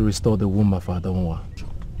came to restore the womb of Adonwa.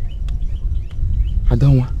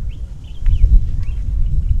 Adonwa?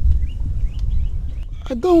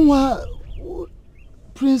 Adonwa,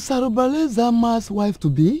 Prince Arubale Zama's wife to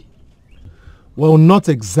be? Well, not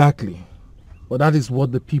exactly. But that is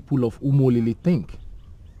what the people of Umolili think.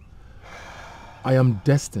 I am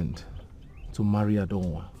destined to marry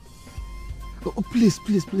Adonwa. Oh, please,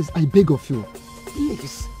 I beg of you.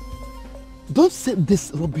 Please. Don't say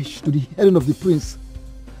this rubbish to the hearing of the prince.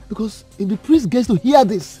 Because if the prince gets to hear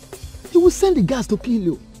this, he will send the guards to kill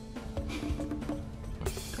you.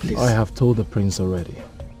 Please. I have told the prince already.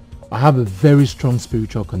 I have a very strong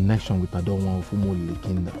spiritual connection with Adonwa of Umolili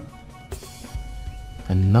Kingdom.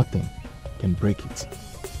 And nothing can break it.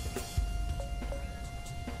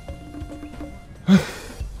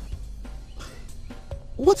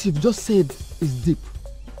 What you've just said is deep.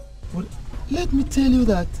 But let me tell you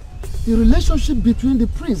that the relationship between the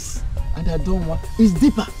prince and Adonwa is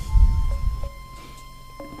deeper.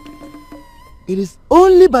 It is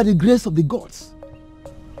only by the grace of the gods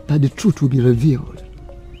that the truth will be revealed.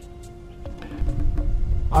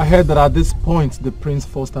 I heard that at this point the prince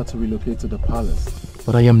forced her to relocate to the palace.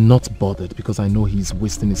 But I am not bothered because I know he is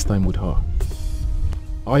wasting his time with her.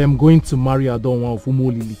 I am going to marry Adonwa of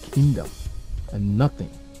Umolili Kingdom. And nothing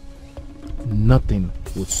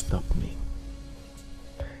will stop me.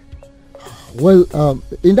 Well,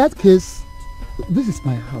 in that case, this is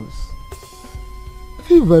my house.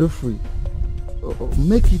 Feel very free.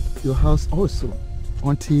 Make it your house also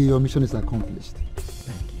until your mission is accomplished.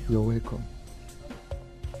 Thank you. You're welcome.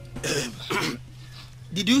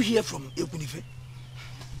 Did you hear from Ekunife?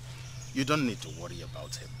 You don't need to worry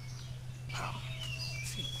about him.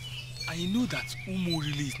 See, I know that Umo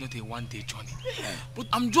really is not a one-day journey. But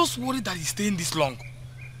I'm just worried that he's staying this long.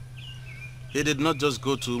 He did not just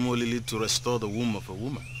go to Umolili to restore the womb of a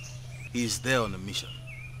woman. He is there on a mission.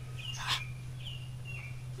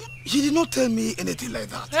 He did not tell me anything like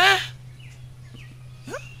that.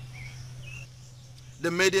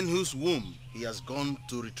 The maiden whose womb he has gone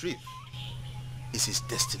to retrieve is his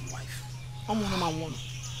destined wife.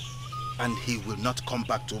 And he will not come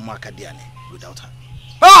back to Umakadiane without her.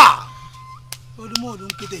 Ah!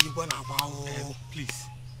 Please.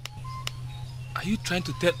 Are you trying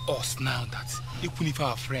to tell us now that even if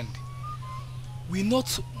our friend will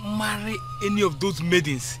not marry any of those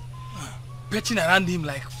maidens perching around him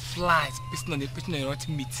like flies perching on a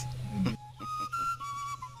rotten meat?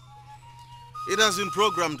 It has been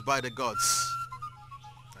programmed by the gods,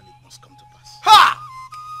 and it must come to pass. Ha!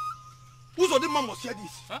 Who's the man must hear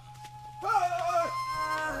this? Huh?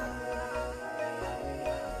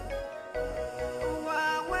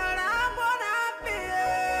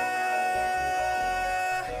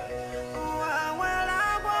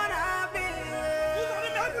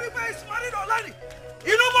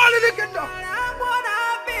 You know more than you can do.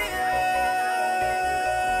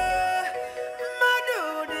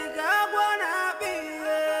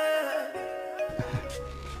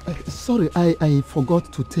 Sorry, I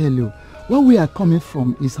forgot to tell you. Where we are coming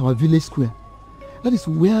from is our village square. That is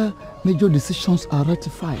where major decisions are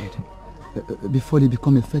ratified before they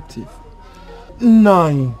become effective.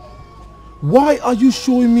 Nine. Why are you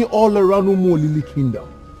showing me all around Umolili Kingdom?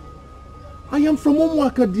 I am from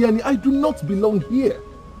Umuakadiani. I do not belong here.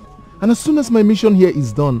 And as soon as my mission here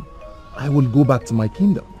is done, I will go back to my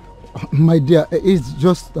kingdom. My dear, it's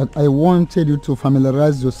just that I wanted you to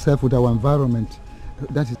familiarize yourself with our environment.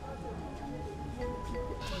 That is...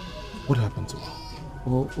 What happened to her?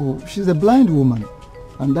 Oh, she's a blind woman.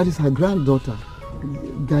 And that is her granddaughter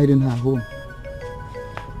guiding her home.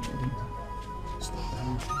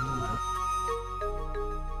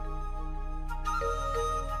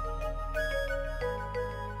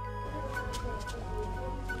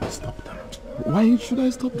 Stop them. Why should I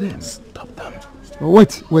stop them? Stop them.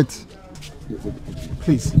 Wait.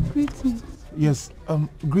 Please. Greetings. Yes,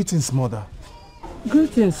 greetings, mother.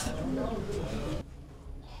 Greetings.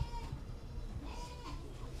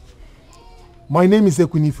 My name is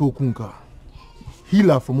Ekwinife Okunka,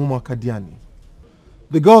 healer from Umuakadiani.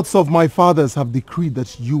 The gods of my fathers have decreed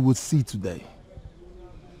that you will see today.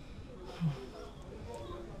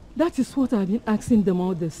 That is what I've been asking them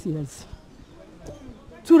all these years.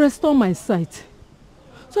 To restore my sight.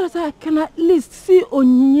 So that I can at least see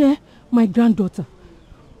Onye, my granddaughter,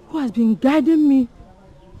 who has been guiding me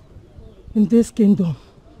in this kingdom.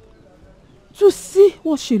 To see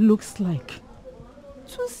what she looks like.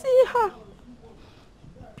 To see her.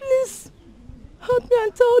 Please, help me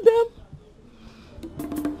and tell them.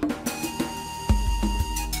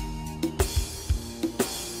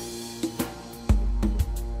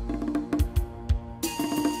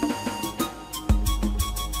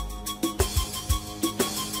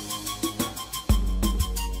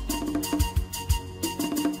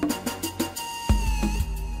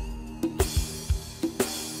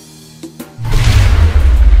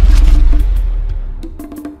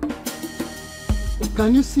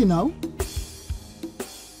 Can you see now?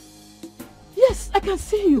 Yes, I can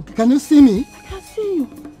see you. Can you see me? I can see you.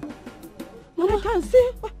 Mama, I can see.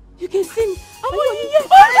 You can see me. I'm on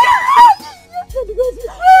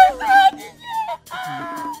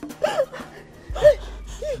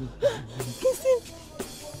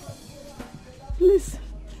Please,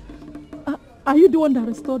 are you the one that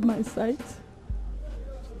restored my sight?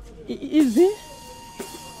 Is it?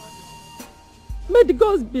 May the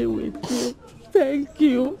gods be with you. Thank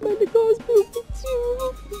you. May the gods be with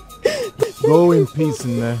you. Go in peace,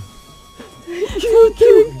 Nne. Thank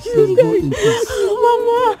you. Go in peace.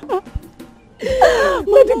 Mama.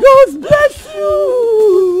 May the gods bless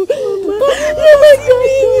you.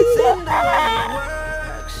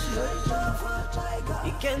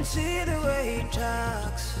 You can see the way he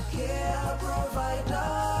talks. Care provider.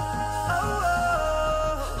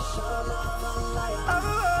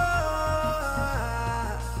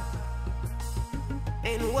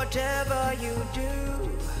 And whatever you do,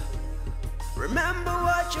 remember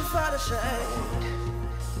what your father said.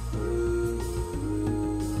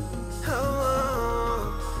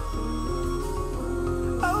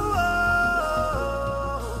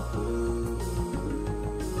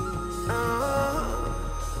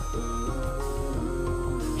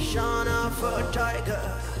 Shine up for a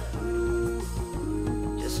tiger.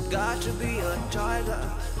 Just got to be a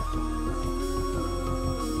tiger.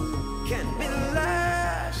 Can't be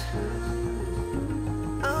less.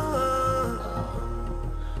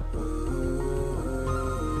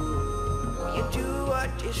 You do what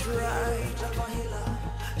is right.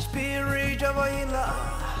 Spirit of a healer.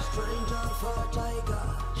 Stranger for tiger.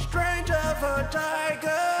 Stranger for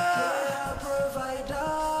tiger.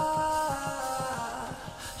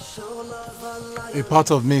 A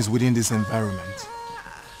part of me is within this environment.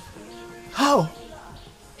 How?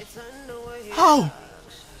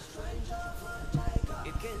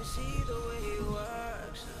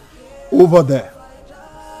 Over there.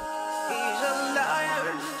 He's a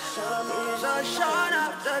lion, he's a son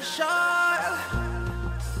of the soil.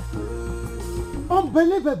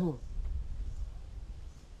 Unbelievable.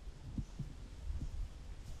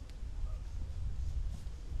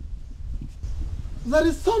 There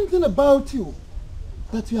is something about you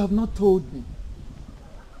that you have not told me.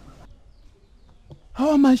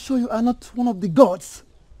 How am I sure you are not one of the gods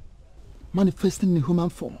manifesting in human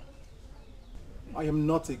form? I am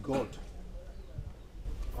not a god.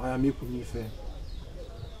 I am Ekunife,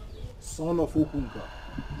 son of Okunka,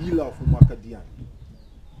 healer of Umakadian.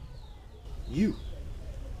 You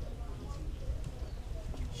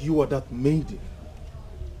are that maiden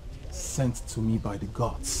sent to me by the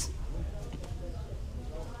gods.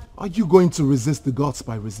 Are you going to resist the gods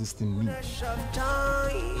by resisting me?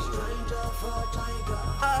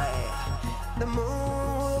 The moon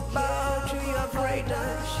will bow to your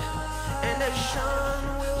greatness, and the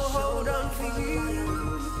sun will hold on for you.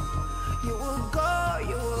 You will go,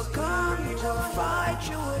 you will come, you will fight,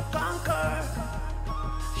 you will conquer.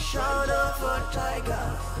 Son of a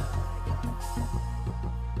tiger.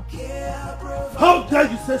 How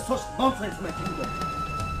dare you say such nonsense, my kingdom?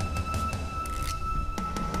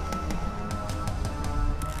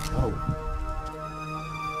 Oh.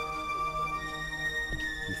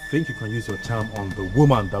 You think you can use your charm on the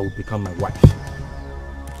woman that will become my wife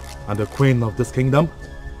and the queen of this kingdom?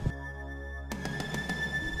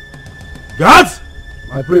 Guards!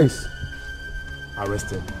 My prince. Arrest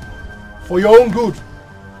him. For your own good.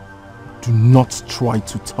 Do not try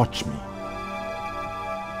to touch me.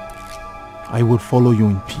 I will follow you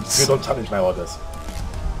in peace. You don't challenge my orders.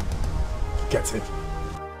 Get him.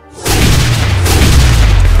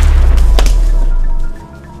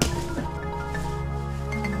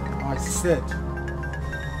 I said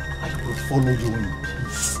I will follow you in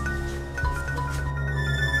peace.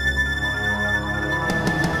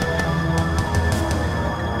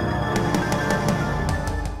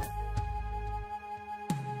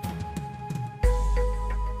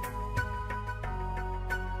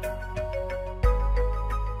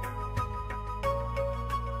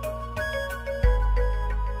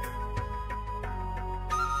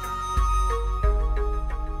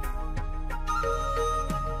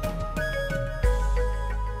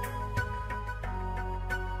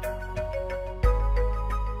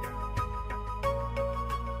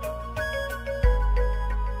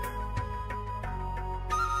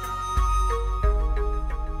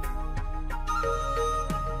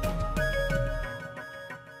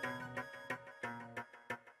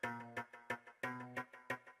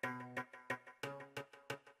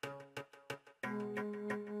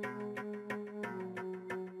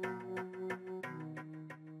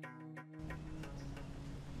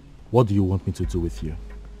 What do you want me to do with you?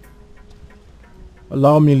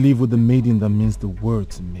 Allow me to live with the maiden that means the world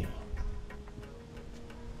to me.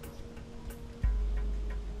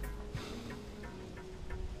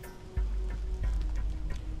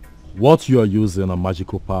 What you are using are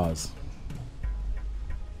magical powers.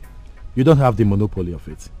 You don't have the monopoly of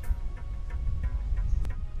it.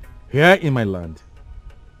 Here in my land,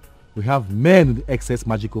 we have men with excess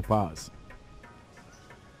magical powers.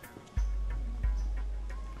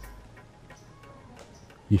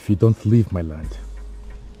 If you don't leave my land,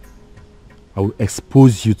 I will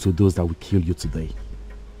expose you to those that will kill you today.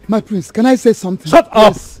 My prince, can I say something? Shut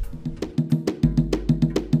up! Yes.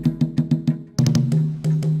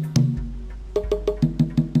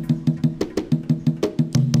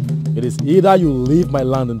 It is either you leave my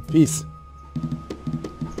land in peace,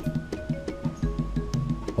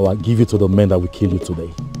 or I give you to the men that will kill you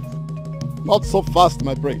today. Not so fast,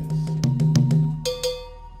 my prince.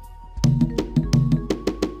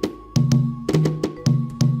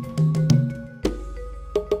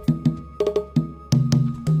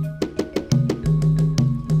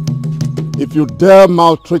 If you dare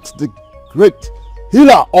maltreat the great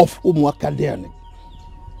healer of Umuakadeane,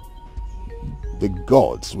 the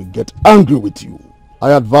gods will get angry with you.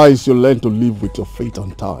 I advise you learn to live with your fate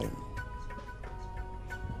on time.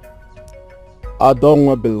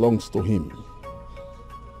 Adonwa belongs to him.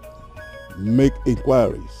 Make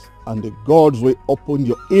inquiries, and the gods will open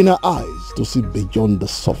your inner eyes to see beyond the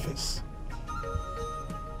surface.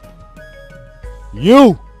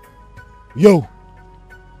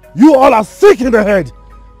 You all are sick in the head.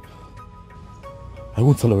 I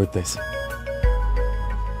won't tolerate this.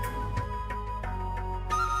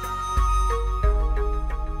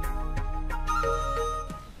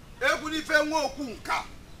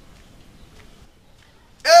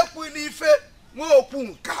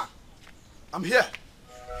 I'm here.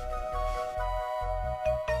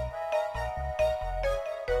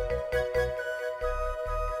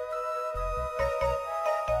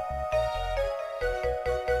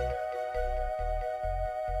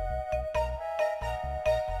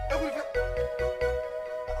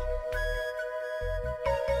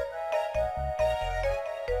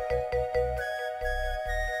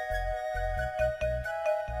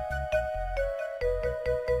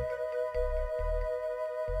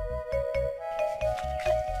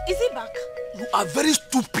 Is he back? You are very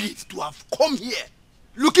stupid to have come here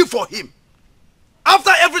looking for him.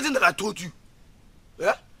 After everything that I told you.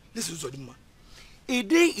 Yeah? Listen, Zodima. A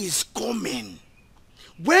day is coming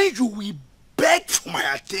when you will beg for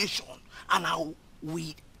my attention and I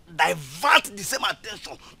will divert the same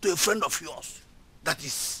attention to a friend of yours that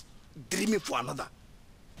is dreaming for another.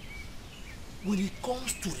 When it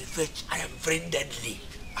comes to revenge, I am very deadly.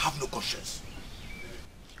 I have no conscience.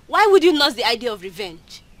 Why would you nurse the idea of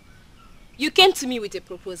revenge? You came to me with a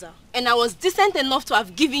proposal and I was decent enough to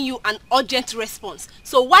have given you an urgent response.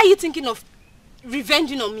 So why are you thinking of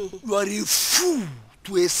revenging on me? You are a fool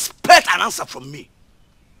to expect an answer from me.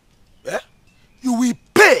 Eh? You will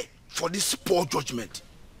pay for this poor judgment.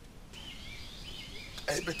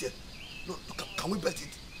 I bet it. No, can we bet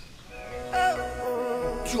it?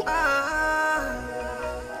 Sure.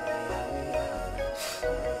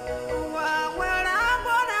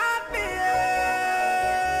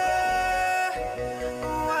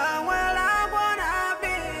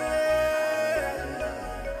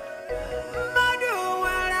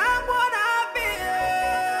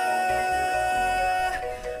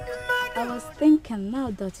 I was thinking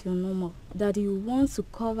now that you're normal, that you want to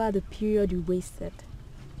cover the period you wasted.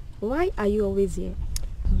 Why are you always here?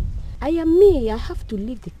 I am me. I have to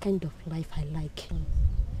live the kind of life I like.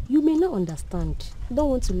 You may not understand. I don't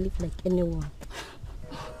want to live like anyone.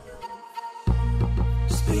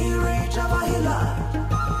 Spirit of a healer.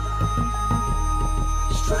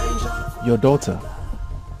 Stranger. Your daughter,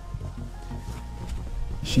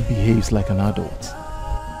 she behaves like an adult.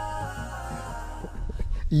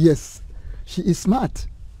 Yes, she is smart.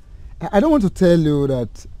 I don't want to tell you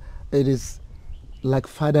that it is like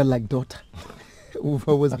father, like daughter. We've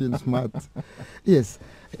always been smart. Yes,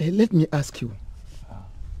 let me ask you,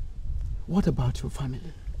 what about your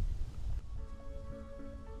family?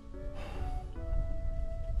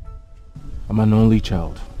 I'm an only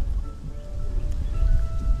child.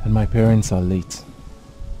 And my parents are late.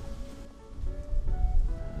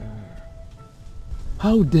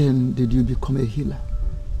 How then did you become a healer?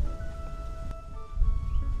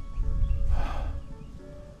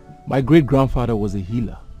 My great-grandfather was a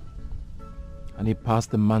healer, and he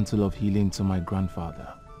passed the mantle of healing to my grandfather,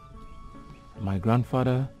 and my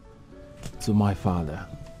grandfather to my father,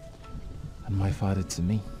 and my father to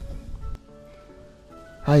me.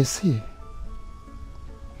 I see.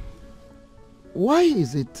 Why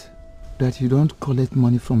is it that you don't collect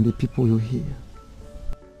money from the people you heal?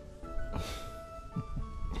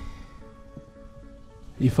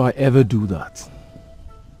 If I ever do that,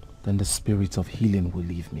 then the spirit of healing will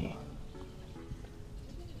leave me.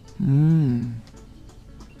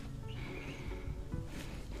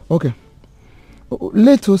 Okay.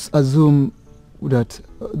 Let us assume that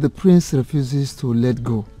the prince refuses to let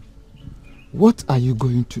go. What are you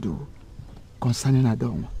going to do concerning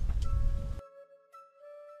Adoma?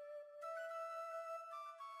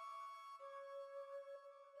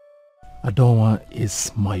 Adoma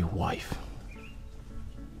is my wife,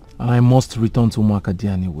 and I must return to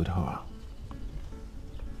Makadiani with her.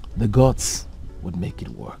 The gods would make it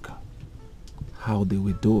work. How they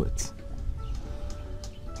will do it,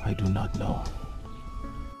 I do not know.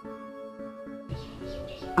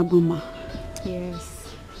 Abuma.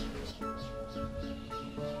 Yes.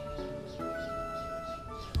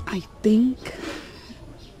 I think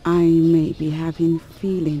I may be having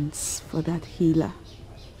feelings for that healer.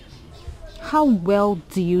 How well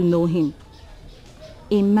do you know him?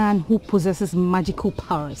 A man who possesses magical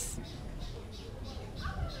powers.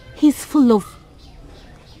 He's full of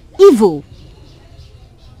evil.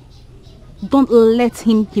 Don't let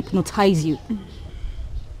him hypnotize you.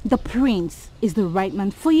 The prince is the right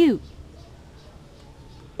man for you.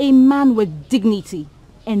 A man with dignity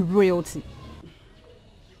and royalty.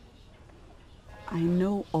 I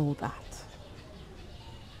know all that.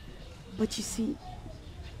 But you see,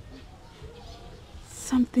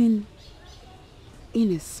 something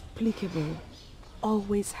inexplicable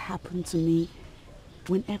always happened to me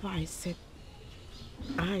whenever I set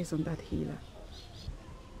eyes on that healer.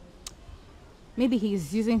 Maybe he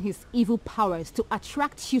is using his evil powers to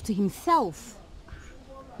attract you to himself.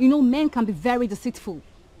 You know, men can be very deceitful.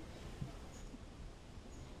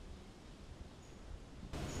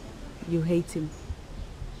 You hate him.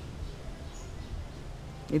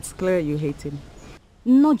 It's clear you hate him.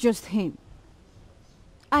 Not just him.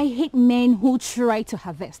 I hate men who try to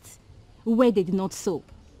harvest where they did not sow.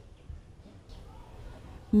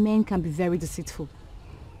 Men can be very deceitful.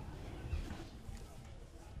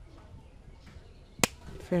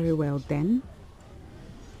 Very well then.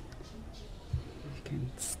 You can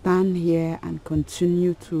stand here and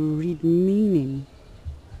continue to read meaning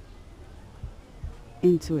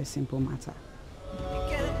into a simple matter.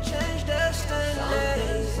 Change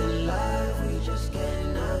destinies in life, we just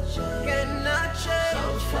cannot change.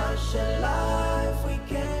 Some flash in life, we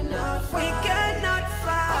cannot fight.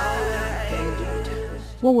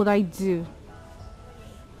 What would I do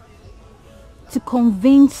to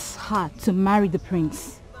convince her to marry the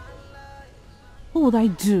prince? What would I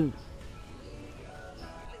do?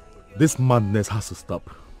 This madness has to stop.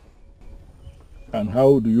 And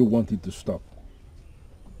how do you want it to stop?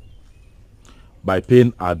 By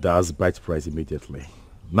paying Ada's bride price immediately,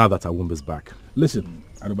 now that her womb is back. Listen,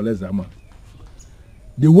 Arubalezama,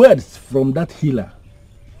 the words from that healer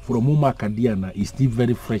from Uma Kadiana is still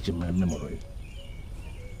very fresh in my memory.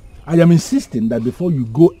 I am insisting that before you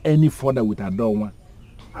go any further with Adonwa,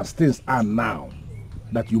 as things are now,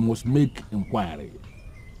 that you must make inquiry.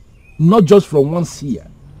 Not just from one seer,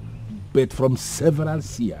 but from several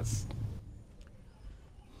seers.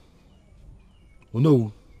 Oh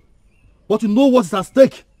no. But you know what's at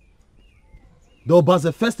stake? The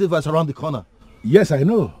Obaze festival is around the corner. Yes, I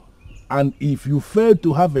know. And if you fail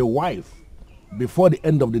to have a wife before the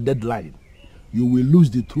end of the deadline, you will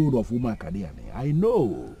lose the throne of Uma Kadiani. I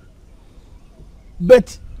know.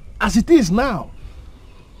 But as it is now,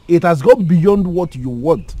 it has gone beyond what you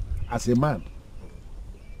want as a man.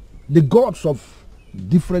 The gods of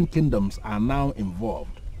different kingdoms are now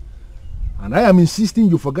involved. And I am insisting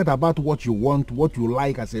you forget about what you want, what you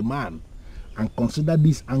like as a man, and consider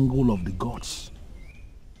this angle of the gods.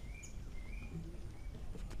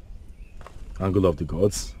 Angle of the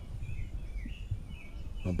gods?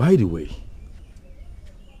 Oh, by the way,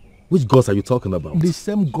 which gods are you talking about? The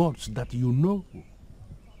same gods that you know.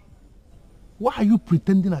 Why are you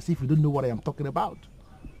pretending as if you don't know what I am talking about?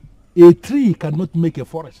 A tree cannot make a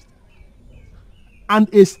forest.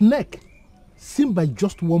 And a snake, seen by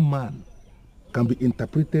just one man, can be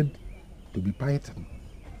interpreted to be python.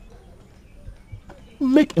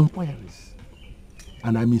 Make inquiries.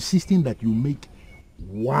 And I'm insisting that you make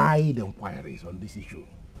wide inquiries on this issue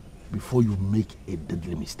before you make a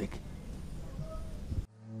deadly mistake.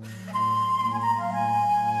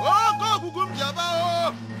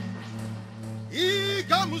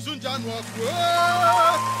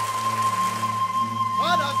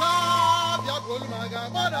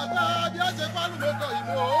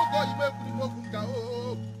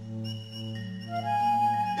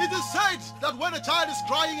 It is said that when a child is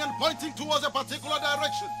crying and pointing towards a particular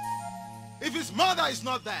direction, if his mother is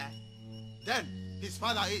not there, then his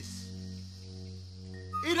father is.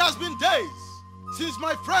 It has been days since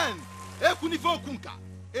my friend Ekunifo Okunka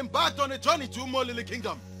embarked on a journey to Umolili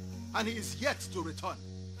Kingdom, and he is yet to return.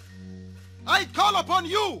 I call upon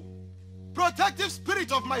you, protective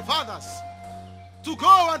spirit of my fathers, to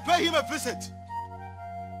go and pay him a visit.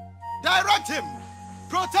 Direct him,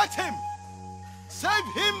 protect him, save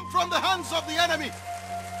him from the hands of the enemy.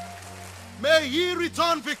 May he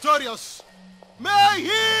return victorious. May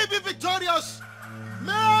he be victorious.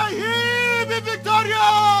 May he be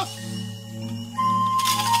victorious.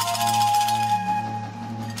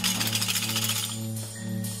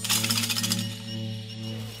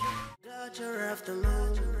 Daughter of the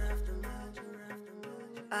moon,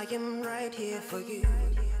 I am right here for you.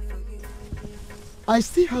 I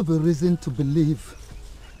still have a reason to believe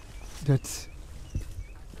that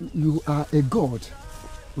you are a god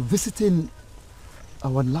visiting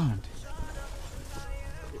our land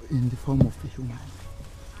in the form of a human.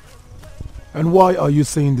 And why are you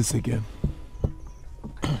saying this again?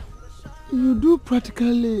 You do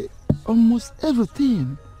practically almost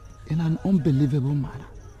everything in an unbelievable manner.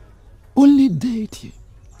 Only deity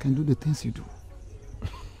can do the things you do.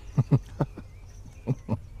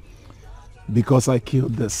 Because I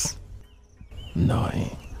killed this. No.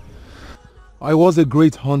 I was a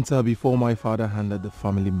great hunter before my father handed the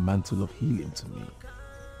family mantle of healing to me.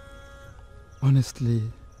 Honestly,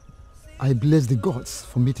 I bless the gods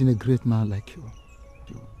for meeting a great man like you.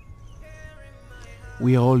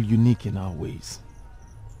 We are all unique in our ways.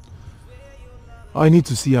 I need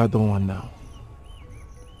to see Adonwa now.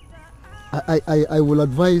 I will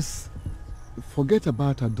advise, forget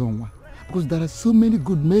about Adonwa, because there are so many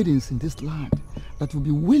good maidens in this land that will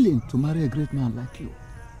be willing to marry a great man like you.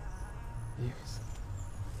 Yes.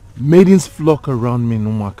 Maidens flock around me in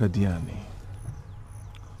Umakadiani.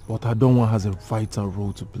 But Adonwa has a vital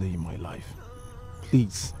role to play in my life.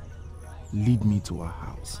 Please, lead me to her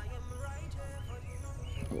house.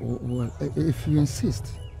 Well, if you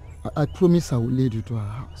insist, I promise I will lead you to her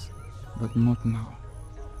house. But not now.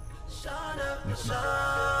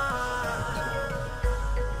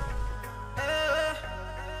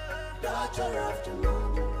 Daughter of the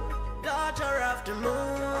moon, daughter daughter of the moon.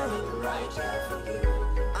 I am right here for you.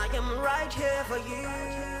 I am right here for you.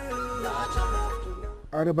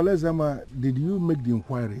 Arabalezama, did you make the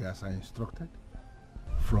inquiry as I instructed?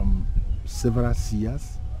 From several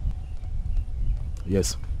seers?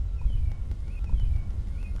 Yes.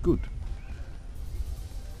 Good.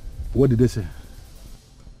 What did they say?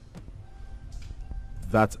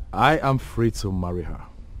 That I am free to marry her.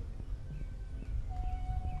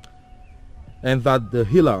 And that the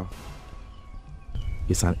healer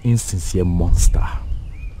is an insincere monster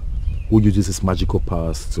who uses his magical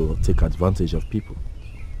powers to take advantage of people.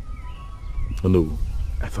 Oh no,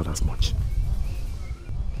 I thought as much.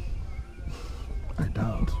 I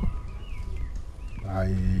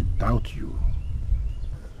doubt you.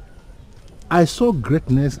 I saw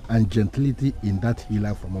greatness and gentility in that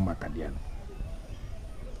healer from Omakadian.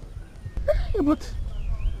 But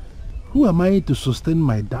who am I to sustain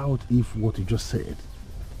my doubt if what you just said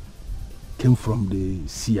came from the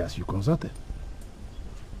seers you consulted?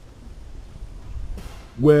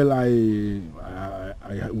 Well,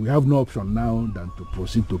 we have no option now than to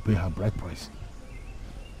proceed to pay her bride price.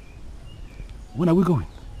 When are we going?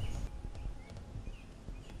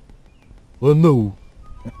 Oh no.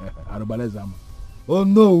 Arubalezama. Oh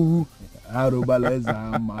no.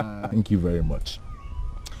 Arubalezama. Thank you very much.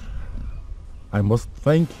 I must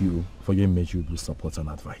thank you for your immeasurable support and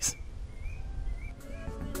advice.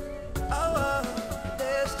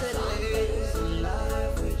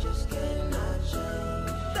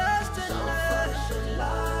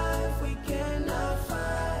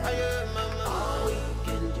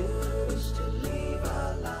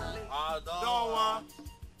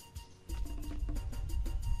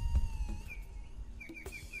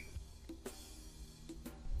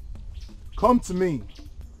 Come to me.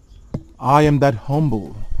 I am that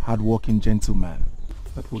humble, hard-working gentleman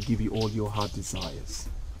that will give you all your heart desires.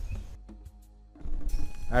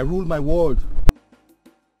 I rule my world.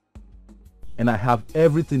 And I have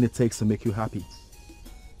everything it takes to make you happy.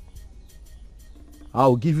 I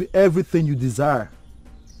will give you everything you desire.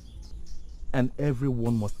 And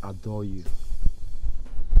everyone must adore you.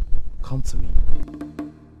 Come to me.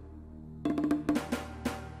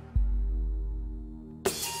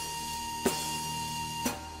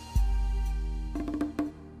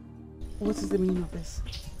 What is the meaning of this?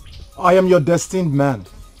 I am your destined man.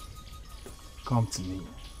 Come to me.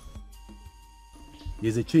 He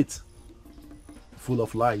is a cheat, full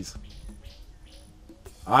of lies.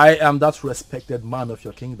 I am that respected man of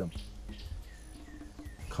your kingdom.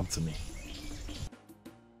 Come to me.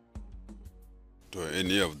 To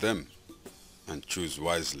any of them, and choose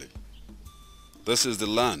wisely. This is the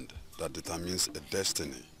land that determines a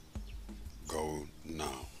destiny. Go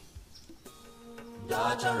now.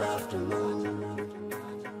 Daughter of the moon,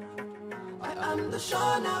 I am the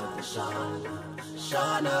son of the sun,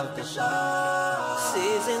 son of the sun.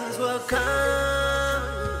 Seasons will come,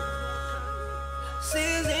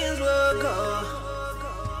 seasons will go.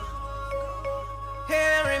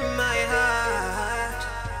 Here in my heart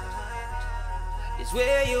is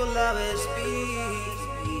where your love is be.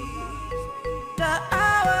 The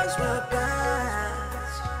hours will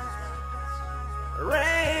pass,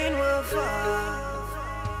 rain will fall.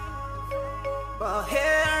 But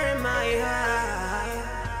here in my heart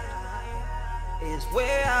is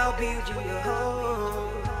where I'll build you your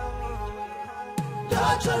home.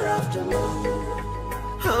 Daughter of the moon,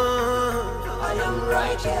 I am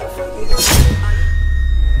right here for you.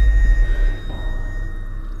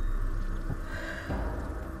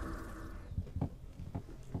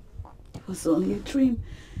 It was only a dream.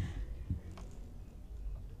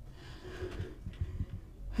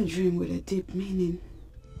 A dream with a deep meaning.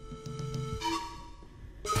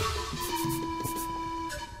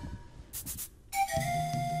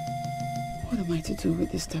 What am I to do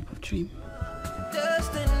with this type of dream?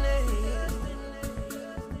 Destiny.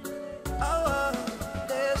 Our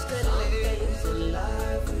destiny.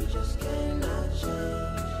 Life we just cannot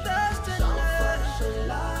change. Destiny.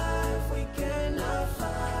 Life we cannot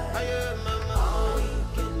fight. All we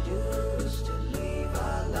can do is to live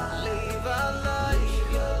our life. Live our life.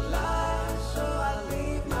 Live your life, so I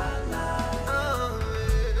live my life.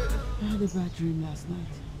 I had a bad dream last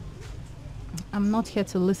night. I'm not here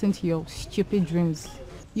to listen to your stupid dreams.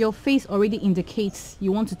 Your face already indicates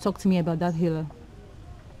you want to talk to me about that healer.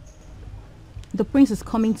 The prince is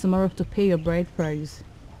coming tomorrow to pay your bride price.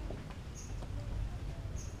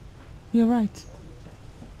 You're right.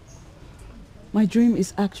 My dream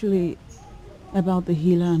is actually about the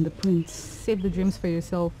healer and the prince. Save the dreams for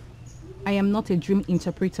yourself. I am not a dream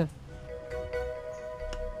interpreter.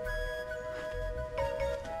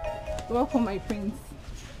 Welcome, my prince.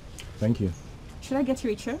 Thank you. Should I get you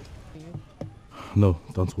a chair? No,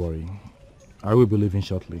 don't worry. I will be leaving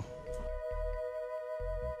shortly.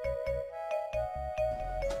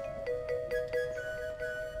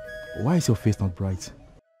 Why is your face not bright?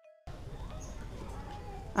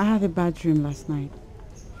 I had a bad dream last night.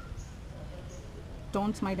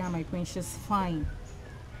 Don't mind her, my queen. She's fine.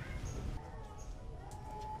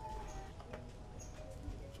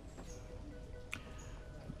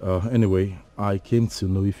 Anyway, I came to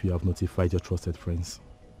know if you have notified your trusted friends.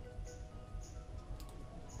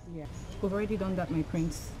 Yeah, we've already done that, my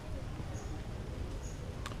prince.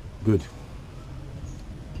 Good.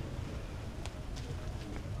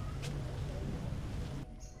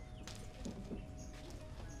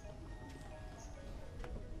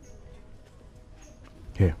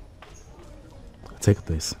 Here, take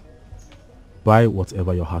this. Buy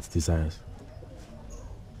whatever your heart desires.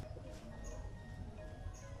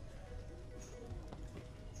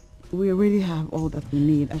 We really have all that we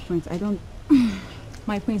need. Friends, I don't...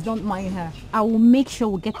 My prince, don't mind her. I will make sure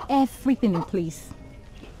we get everything in place.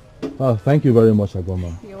 Oh, thank you very much,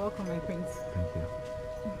 Agoma. You're welcome, my prince. Thank you.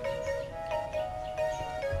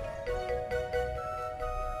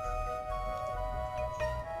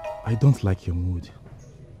 I don't like your mood.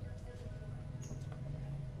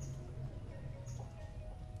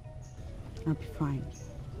 I'll be fine.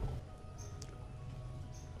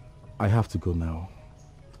 I have to go now.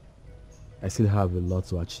 I still have a lot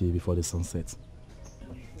to achieve before the sunset.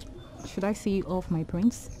 Should I see you off, my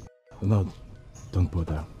prince? No, don't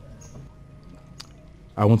bother.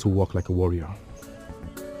 I want to walk like a warrior.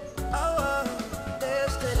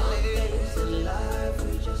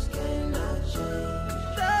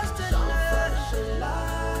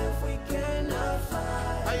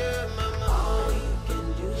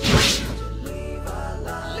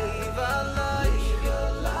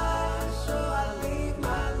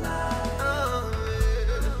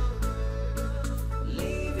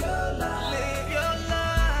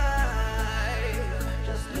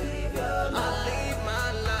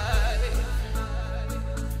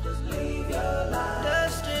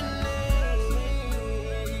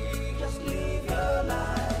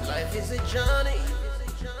 Journey,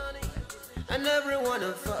 and every one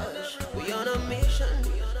of us, we on a mission,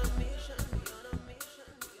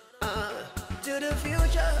 to the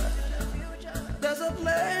future. There's a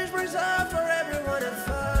place reserved for every one of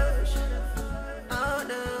us. Oh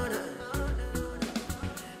no.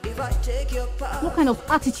 If I take your part. What kind of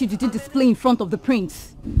attitude did you display in front of the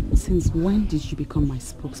prince? Since when did you become my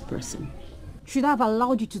spokesperson? Should I have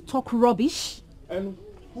allowed you to talk rubbish? And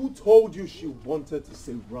who told you she wanted to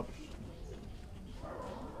say rubbish?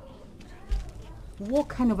 What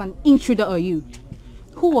kind of an intruder are you?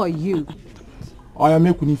 Who are you? I am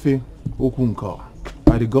Ekunife Okunka.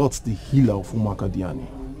 By the gods, the healer of Umakadiani.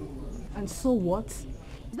 And so what? Is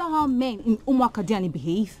that how men in Umakadiani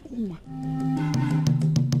behave?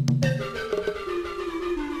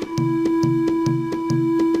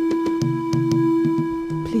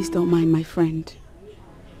 Please don't mind my friend.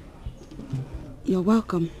 You're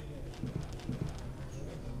welcome.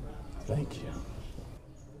 Thank you.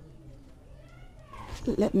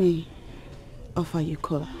 Let me offer you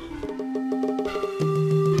cola.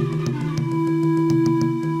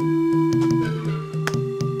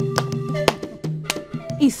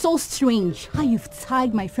 It's so strange how you've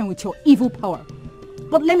tied my friend with your evil power.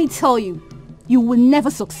 But let me tell you, you will never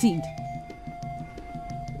succeed.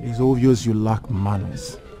 It's obvious you lack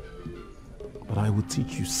manners, but I will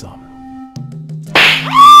teach you some.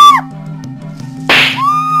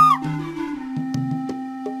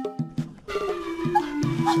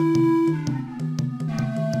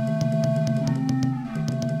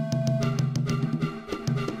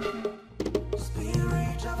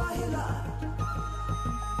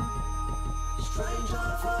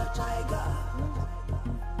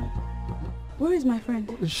 Where is my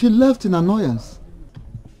friend? She left in annoyance.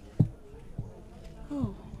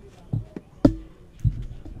 Oh.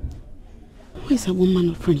 Why is a woman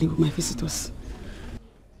not friendly with my visitors?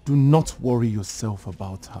 Do not worry yourself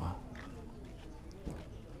about her.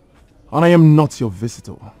 And I am not your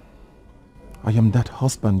visitor. I am that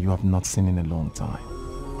husband you have not seen in a long time.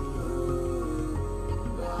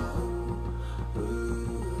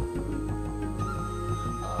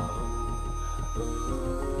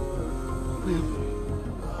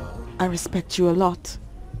 I respect you a lot.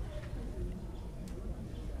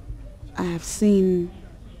 I have seen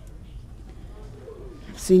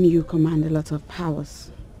you command a lot of powers.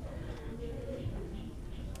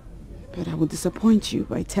 But I will disappoint you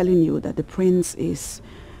by telling you that the prince is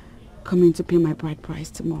coming to pay my bride price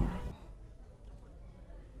tomorrow.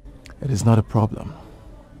 It is not a problem.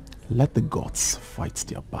 Let the gods fight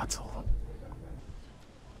their battle.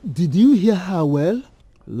 Did you hear her well?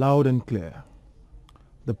 Loud and clear.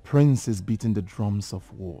 The prince is beating the drums of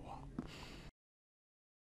war.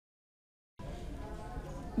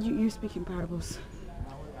 You speak in parables.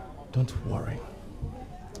 Don't worry.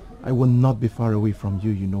 I will not be far away from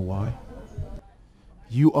you, you know why?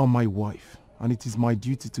 You are my wife, and it is my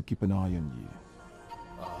duty to keep an eye on you.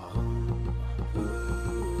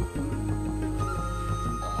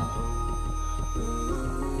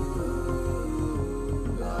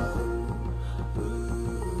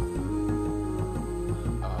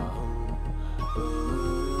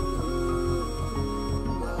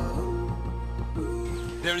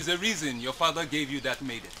 There is a reason your father gave you that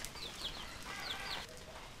maiden.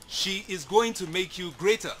 She is going to make you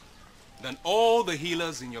greater than all the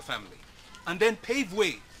healers in your family, and then pave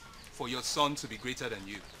way for your son to be greater than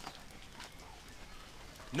you.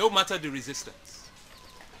 No matter the resistance,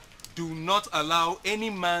 do not allow any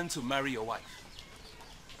man to marry your wife.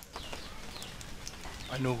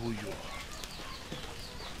 I know who you are.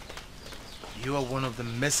 You are one of the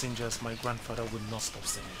messengers my grandfather would not stop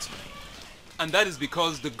sending to me. And that is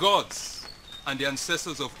because the gods and the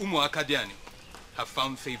ancestors of Umuakadiani have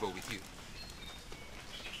found favor with you.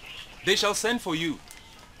 They shall send for you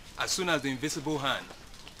as soon as the invisible hand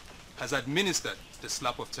has administered the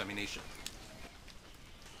slap of termination.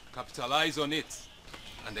 Capitalize on it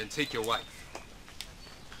and then take your wife.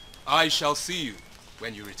 I shall see you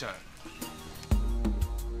when you return.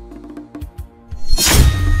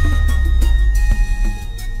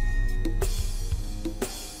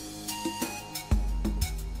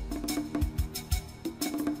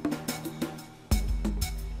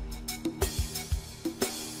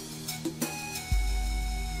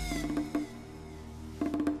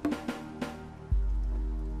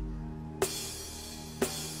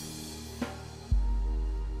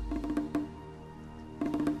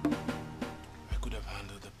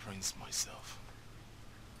 Myself.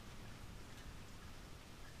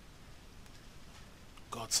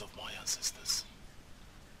 Gods of my ancestors,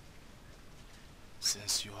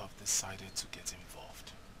 since you have decided to get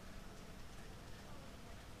involved,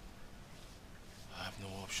 I have no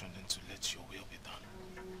option than to let your will be done.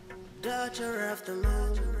 Daughter of the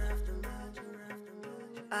moon,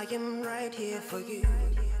 I am right here for you.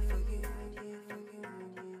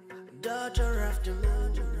 Daughter of the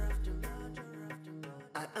moon,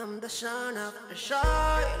 I am the son of the soil,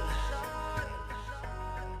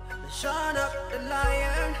 the son of the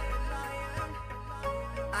lion.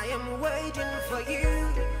 I am waiting for you.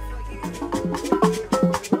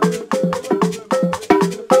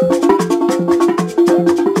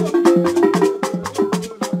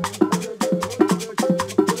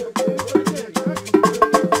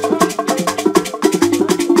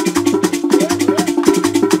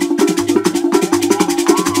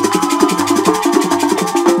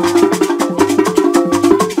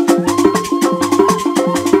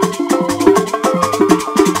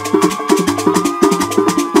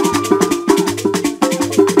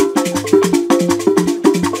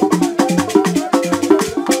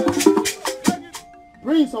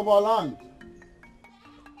 Of our land.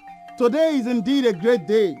 Today is indeed a great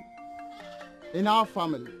day in our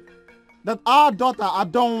family, that our daughter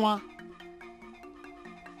Adonwa,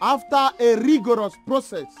 after a rigorous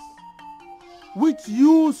process which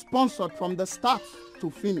you sponsored from the start to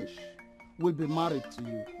finish, will be married to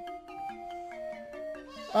you.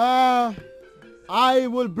 I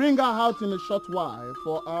will bring her out in a short while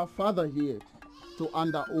for our father here to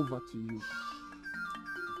hand her over to you.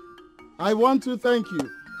 I want to thank you.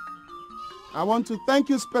 I want to thank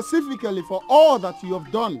you specifically for all that you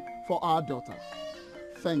have done for our daughter.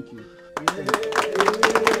 Thank you.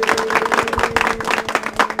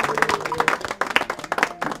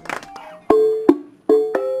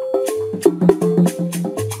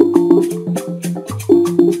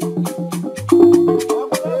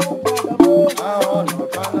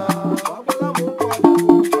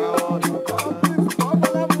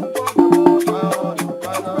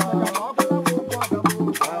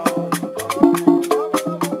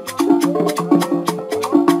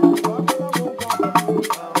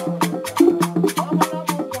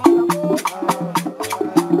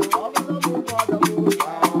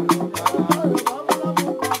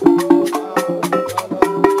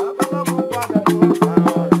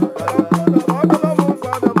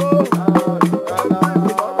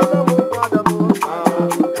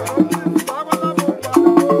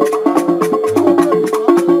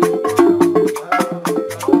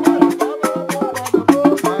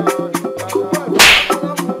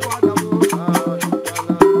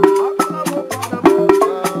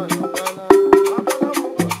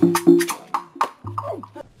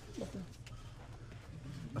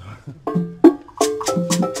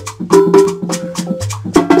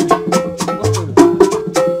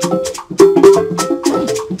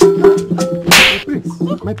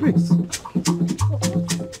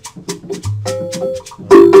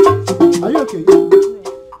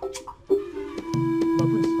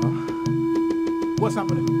 What's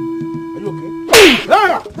happening? Are you okay?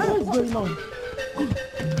 What's going on?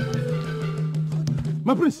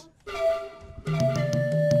 My prince!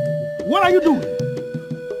 What are you doing?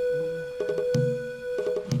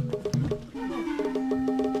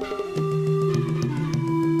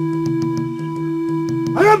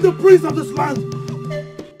 I am the prince of this land!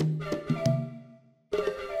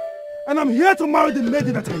 And I'm here to marry the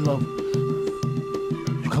lady that I love.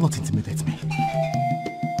 You cannot intimidate me.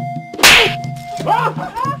 My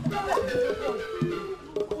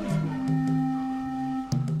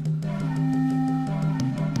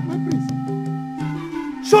prince!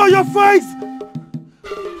 Show your face!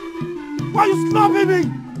 Why are you slapping me?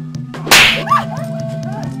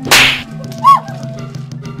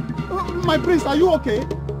 My prince, are you okay?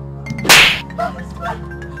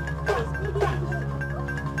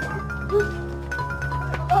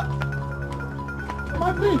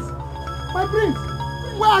 My prince! My prince!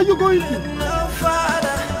 Where are you going to?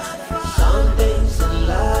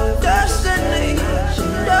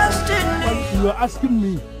 You are asking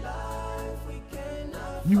me.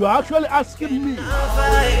 You are actually asking me.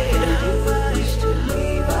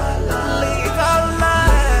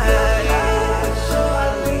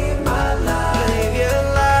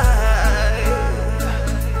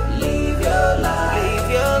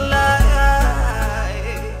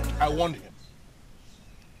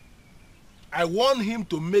 I warned him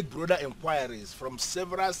to make broader inquiries from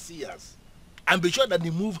several seers and be sure that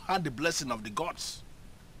the move had the blessing of the gods.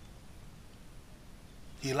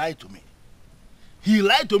 He lied to me. He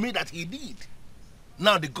lied to me that he did.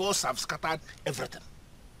 Now the gods have scattered everything.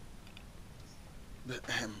 But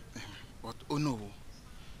oh no,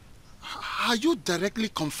 are you directly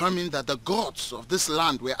confirming that the gods of this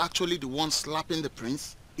land were actually the ones slapping the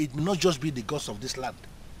prince? It will not just be the gods of this land.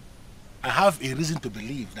 I have a reason to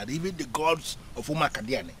believe that even the gods of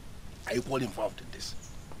Umakadiane are equally involved in this.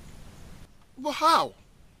 But how?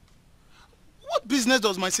 What business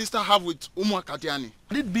does my sister have with Umakadiane?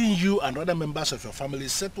 It being you and other members of your family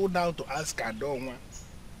settle down to ask Adonwa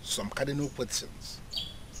some cardinal questions.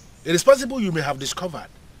 It is possible you may have discovered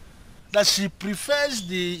that she prefers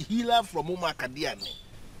the healer from Umakadiane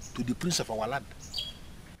to the prince of our land.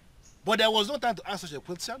 But there was no time to ask such a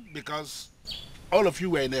question because all of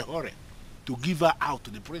you were in a hurry to give her out to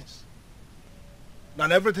the prince. Now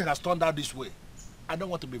everything has turned out this way. I don't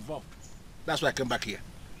want to be involved. That's why I came back here.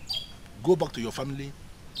 Go back to your family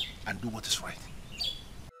and do what is right.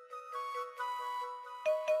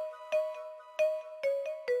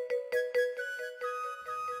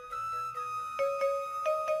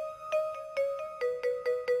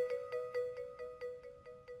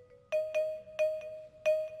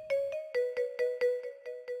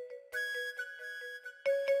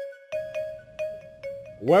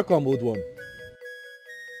 Welcome, old one.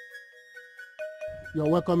 Your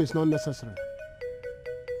welcome is not necessary.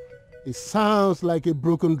 It sounds like a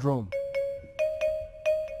broken drum.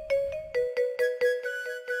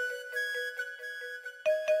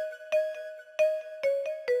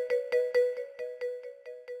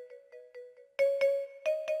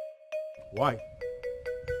 Why?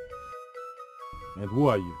 And who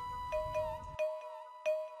are you?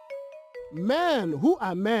 Men who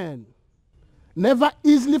are men never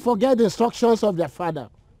easily forget the instructions of their father.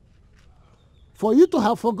 For you to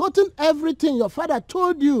have forgotten everything your father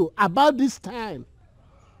told you about this time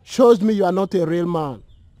shows me you are not a real man.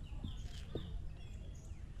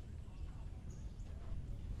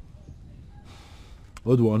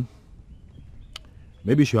 Old one,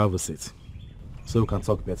 maybe you should have a seat so we can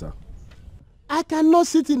talk better. I cannot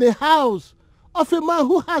sit in a house of a man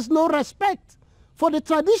who has no respect for the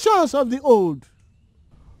traditions of the old.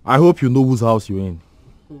 I hope you know whose house you're in.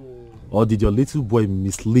 Or did your little boy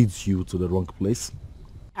mislead you to the wrong place?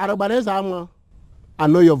 Arabanezama, I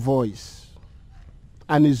know your voice.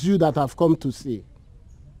 And it's you that I've come to see.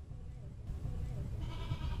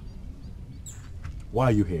 Why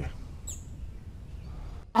are you here?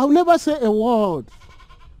 I'll never say a word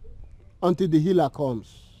until the healer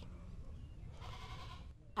comes.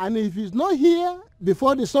 And if he's not here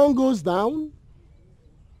before the sun goes down,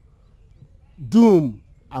 doom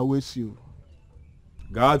awaits you.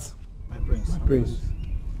 Guards. My prince. My prince.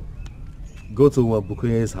 Go to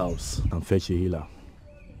Wabukunye's house and fetch a healer.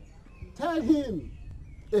 Tell him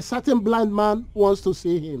a certain blind man wants to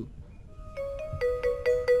see him.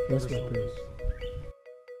 Yes, my prince.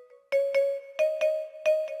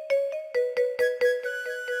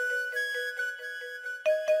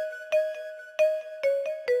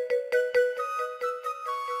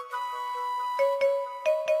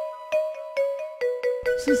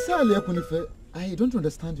 Sincerely, Ekunife, I don't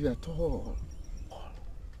understand you at all.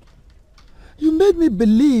 You made me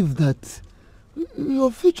believe that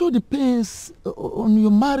your future depends on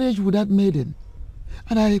your marriage with that maiden.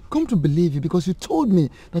 And I come to believe you because you told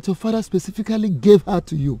me that your father specifically gave her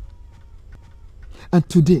to you. And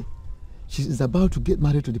today, she is about to get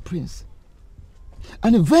married to the prince.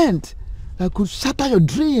 An event that could shatter your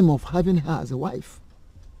dream of having her as a wife.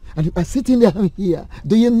 And you are sitting there here,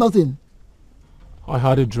 doing nothing. I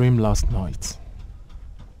had a dream last night.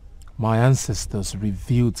 My ancestors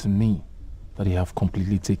revealed to me that they have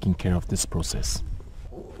completely taken care of this process.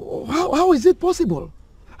 How is it possible?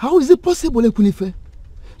 How is it possible, Ekunife?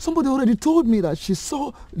 Somebody already told me that she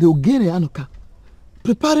saw the Ogene Anuka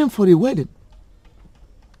preparing for a wedding.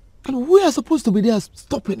 And we are supposed to be there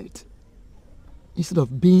stopping it. Instead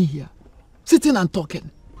of being here, sitting and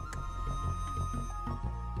talking.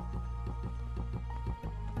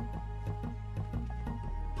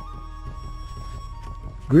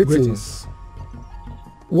 Greetings.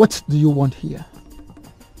 What do you want here?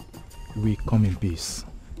 We come in peace.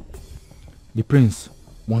 The prince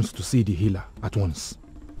wants to see the healer at once.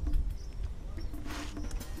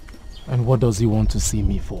 And what does he want to see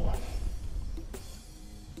me for?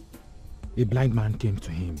 A blind man came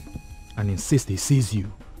to him and insists he sees you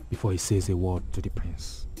before he says a word to the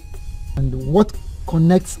prince. And what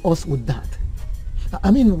connects us with that?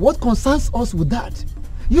 I mean, what concerns us with that?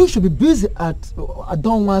 You should be busy at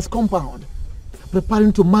Adonwa's compound,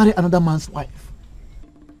 preparing to marry another man's wife.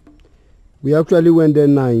 We actually went there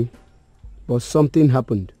 9, but something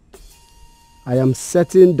happened. I am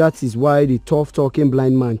certain that is why the tough-talking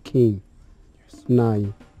blind man came.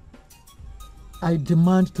 9. I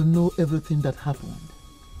demand to know everything that happened.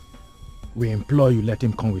 We implore you let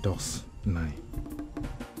him come with us. 9.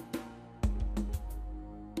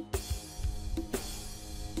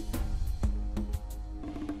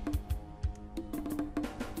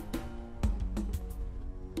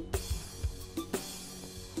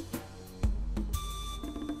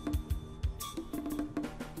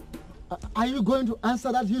 Are you going to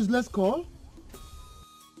answer that useless call?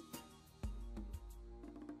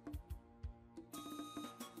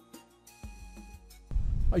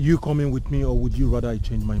 Are you coming with me, or would you rather I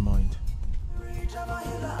change my mind?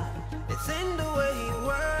 It's in the way he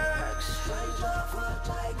works.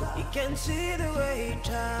 You can see the way he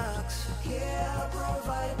talks.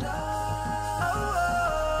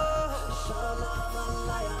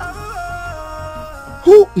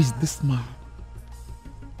 Who is this man?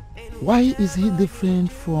 Why is he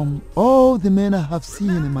different from all the men I have seen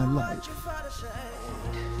in my life?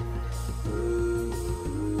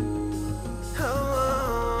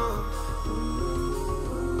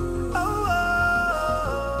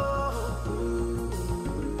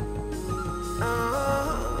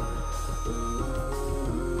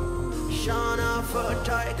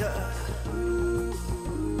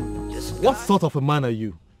 What sort of a man are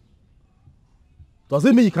you? Does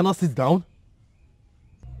it mean you cannot sit down?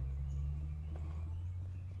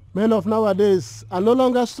 Men of nowadays are no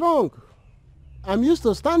longer strong. I'm used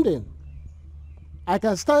to standing. I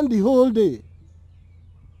can stand the whole day.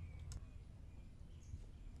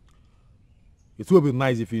 It will be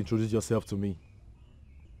nice if you introduce yourself to me.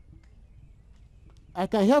 I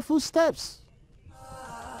can hear footsteps.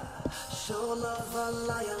 Soul of a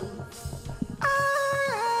lion.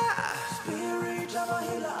 Spirit of a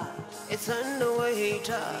healer. It's in the way he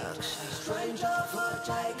talks. Stranger for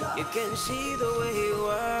tiger. You can see the way he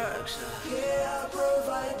works. Care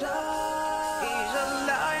provider. He's a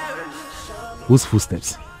lion. Whose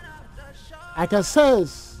footsteps? I can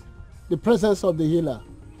sense the presence of the healer.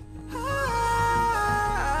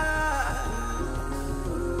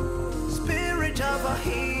 Spirit of a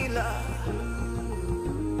healer.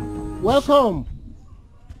 Welcome,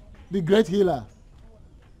 the great healer.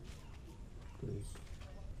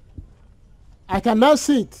 I can now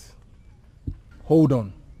sit. Hold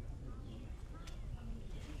on.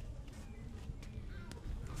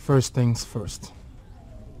 First things first.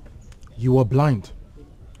 You are blind,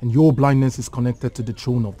 and your blindness is connected to the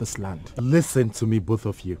throne of this land. Listen to me, both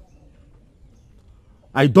of you.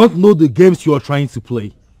 I don't know the games you are trying to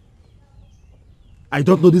play. I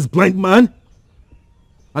don't know this blind man,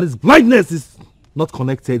 and his blindness is not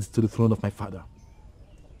connected to the throne of my father.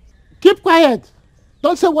 Keep quiet.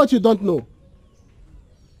 Don't say what you don't know.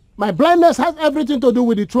 My blindness has everything to do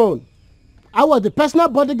with the throne. I was the personal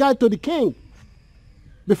bodyguard to the king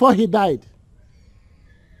before he died.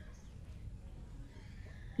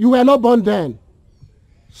 You were not born then,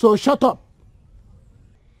 so shut up.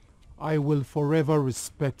 I will forever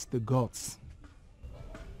respect the gods,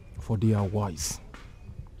 for they are wise.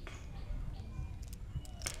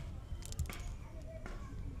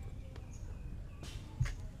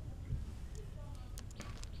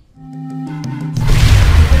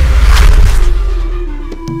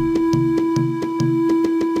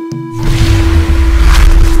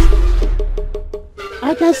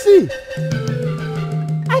 see.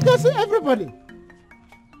 I can see everybody.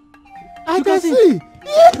 I can see.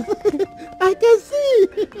 Yes. I can see.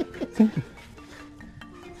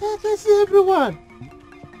 I can see everyone.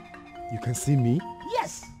 You can see me?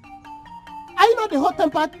 Yes. Are you not the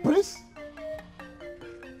hot-tempered prince?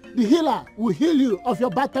 The healer will heal you of your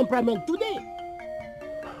bad temperament today.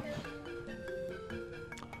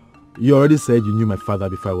 You already said you knew my father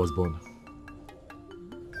before I was born.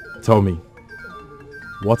 Tell me,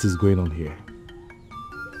 what is going on here?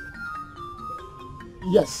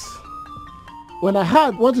 Yes. When I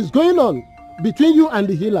heard what is going on between you and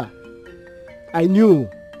the healer, I knew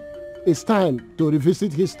it's time to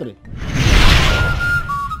revisit history.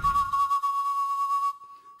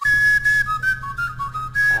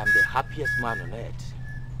 I am the happiest man on earth.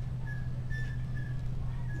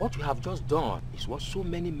 What you have just done is what so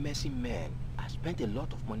many messy men I spent a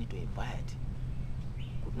lot of money to invite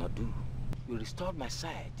could not do. You restored my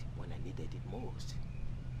sight when I needed it most.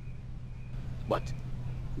 But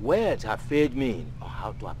words have failed me on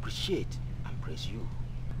how to appreciate and praise you.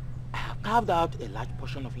 I have carved out a large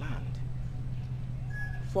portion of land,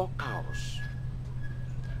 4 cows,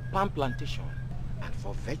 palm plantation, and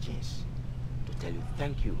 4 virgins to tell you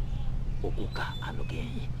thank you, Okuka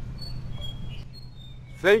Anogenyi.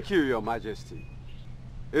 Thank you, Your Majesty.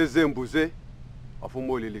 Ezembuze of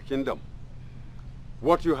Umolili Kingdom.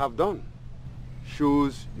 What you have done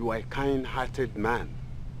shows you are a kind-hearted man,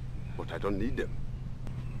 but I don't need them.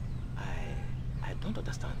 I don't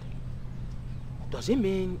understand. Does it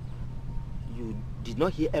mean you did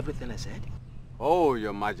not hear everything I said? Oh,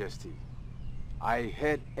 Your Majesty, I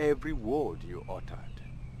heard every word you uttered.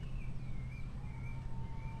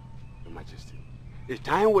 Your Majesty, a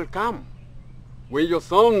time will come when your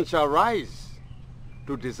son shall rise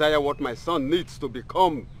to desire what my son needs to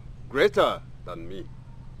become greater than me.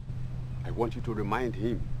 I want you to remind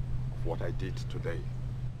him of what I did today.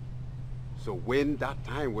 So when that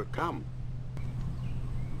time will come,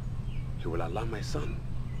 he will allow my son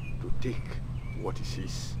to take what is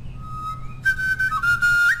his.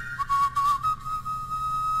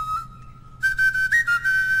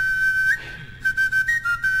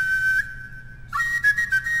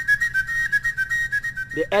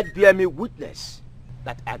 The earth bear me witness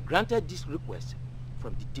that I granted this request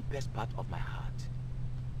from the deepest part of my heart.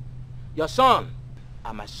 Your son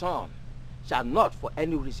and my son shall not for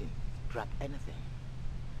any reason drag anything.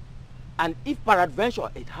 And if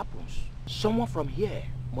peradventure it happens, someone from here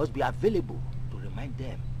must be available to remind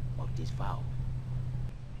them of this vow.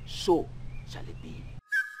 So shall it be.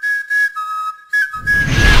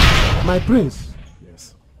 My prince.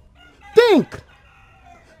 Yes. Think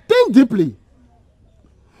deeply.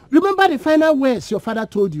 Remember the final words your father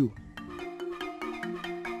told you.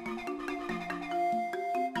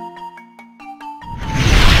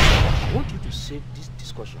 I want you to save this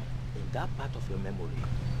discussion in that part of your memory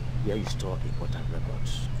where you store important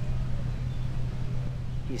records.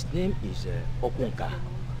 His name is Okunka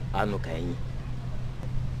Anogenyi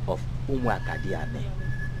of Umuakadiane.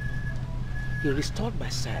 He restored my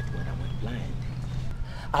sight when I went blind.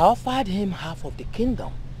 I offered him half of the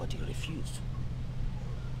kingdom, but he refused.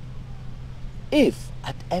 If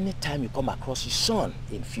at any time you come across his son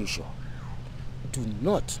in future, do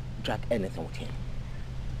not drag anything with him.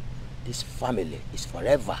 This family is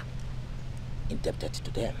forever indebted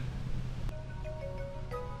to them.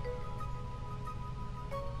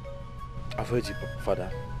 I've heard you, Father.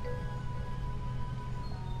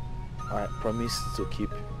 I promise to keep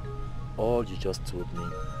all you just told me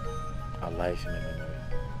alive in my memory.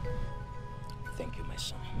 Thank you, my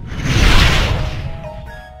son.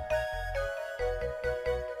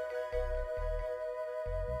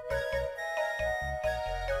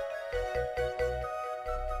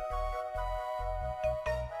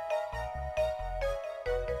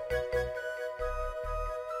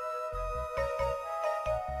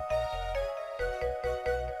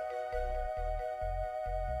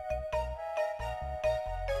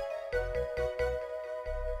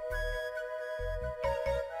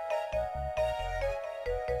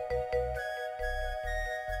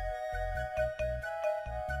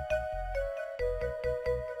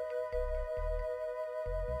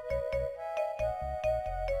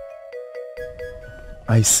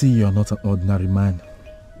 I see you're not an ordinary man.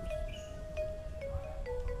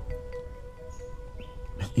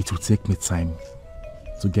 It will take me time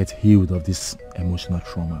to get healed of this emotional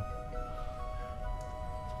trauma.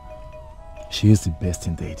 She is the best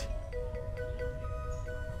indeed.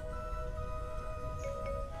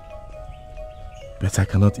 But I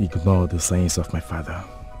cannot ignore the signs of my father.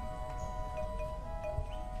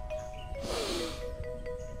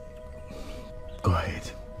 Go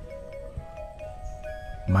ahead.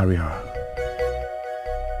 marry her.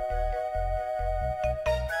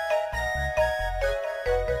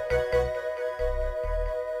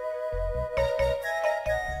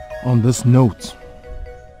 On this note,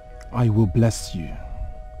 I will bless you.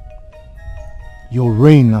 Your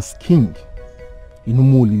reign as king in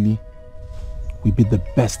Umolili will be the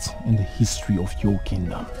best in the history of your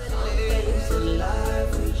kingdom.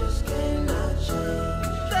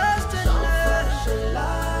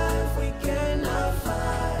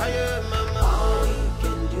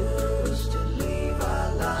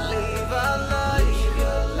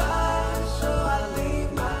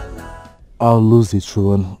 I'll lose the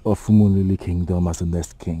throne of Umolili Kingdom as the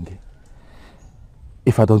next king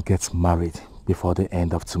if I don't get married before the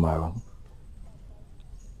end of tomorrow.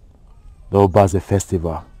 The Obaze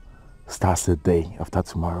festival starts the day after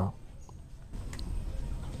tomorrow.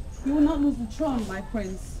 You will not lose the throne, my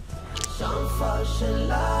prince. Some fashion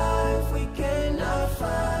life we cannot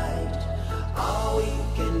fight. All we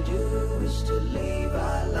can do is to live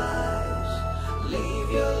our lives.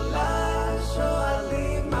 Live your life, so I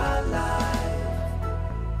live my life.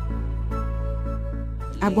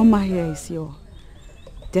 Abomahia is your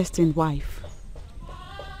destined wife.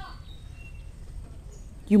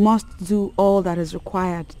 You must do all that is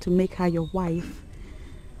required to make her your wife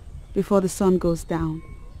before the sun goes down.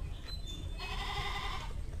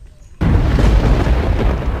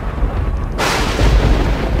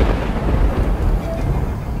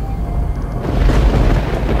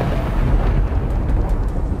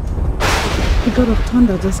 The god of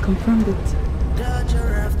thunder just confirmed it.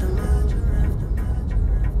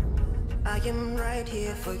 I am right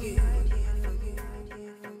here for you.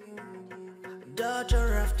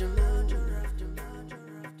 Daughter of the moon,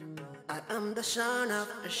 I am the son of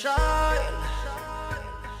the shine,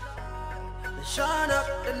 the son of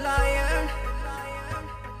the lion.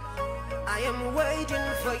 I am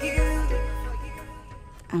waiting for you.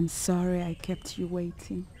 I'm sorry I kept you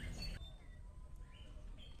waiting.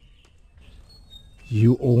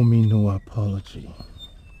 You owe me no apology.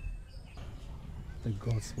 The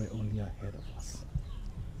gods were only ahead of us.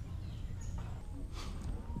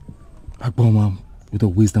 Agboma with the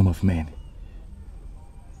wisdom of men.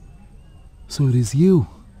 So it is you.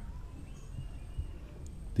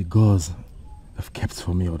 The gods have kept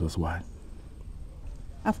for me all this while.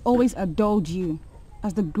 I've always adored you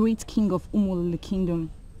as the great king of Umolili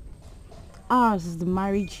Kingdom. Ours is the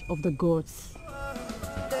marriage of the gods.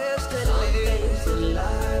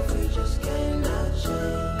 Life we just cannot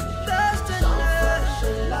change. That's the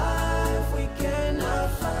life we cannot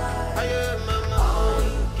fight. All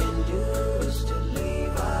you can do is to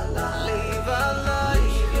live our life. Live our life.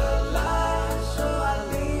 Live your life, so I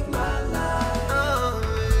live my life.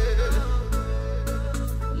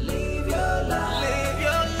 Live your life. Live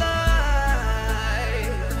your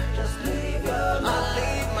life. Just live your life. I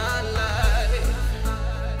live my life.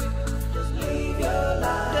 Just live your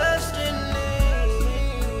life.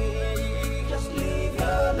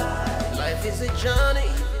 It's a journey,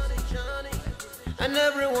 and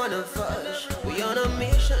every one of us, we on a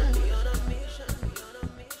mission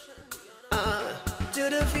to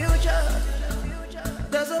the future.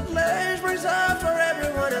 There's a place reserved for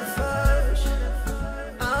every one of us.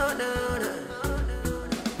 Oh no.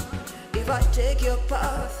 If I take your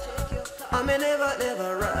path, I may never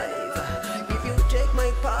arrive. If you take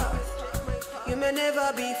my path, you may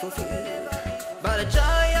never be fulfilled. But a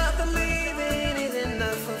giant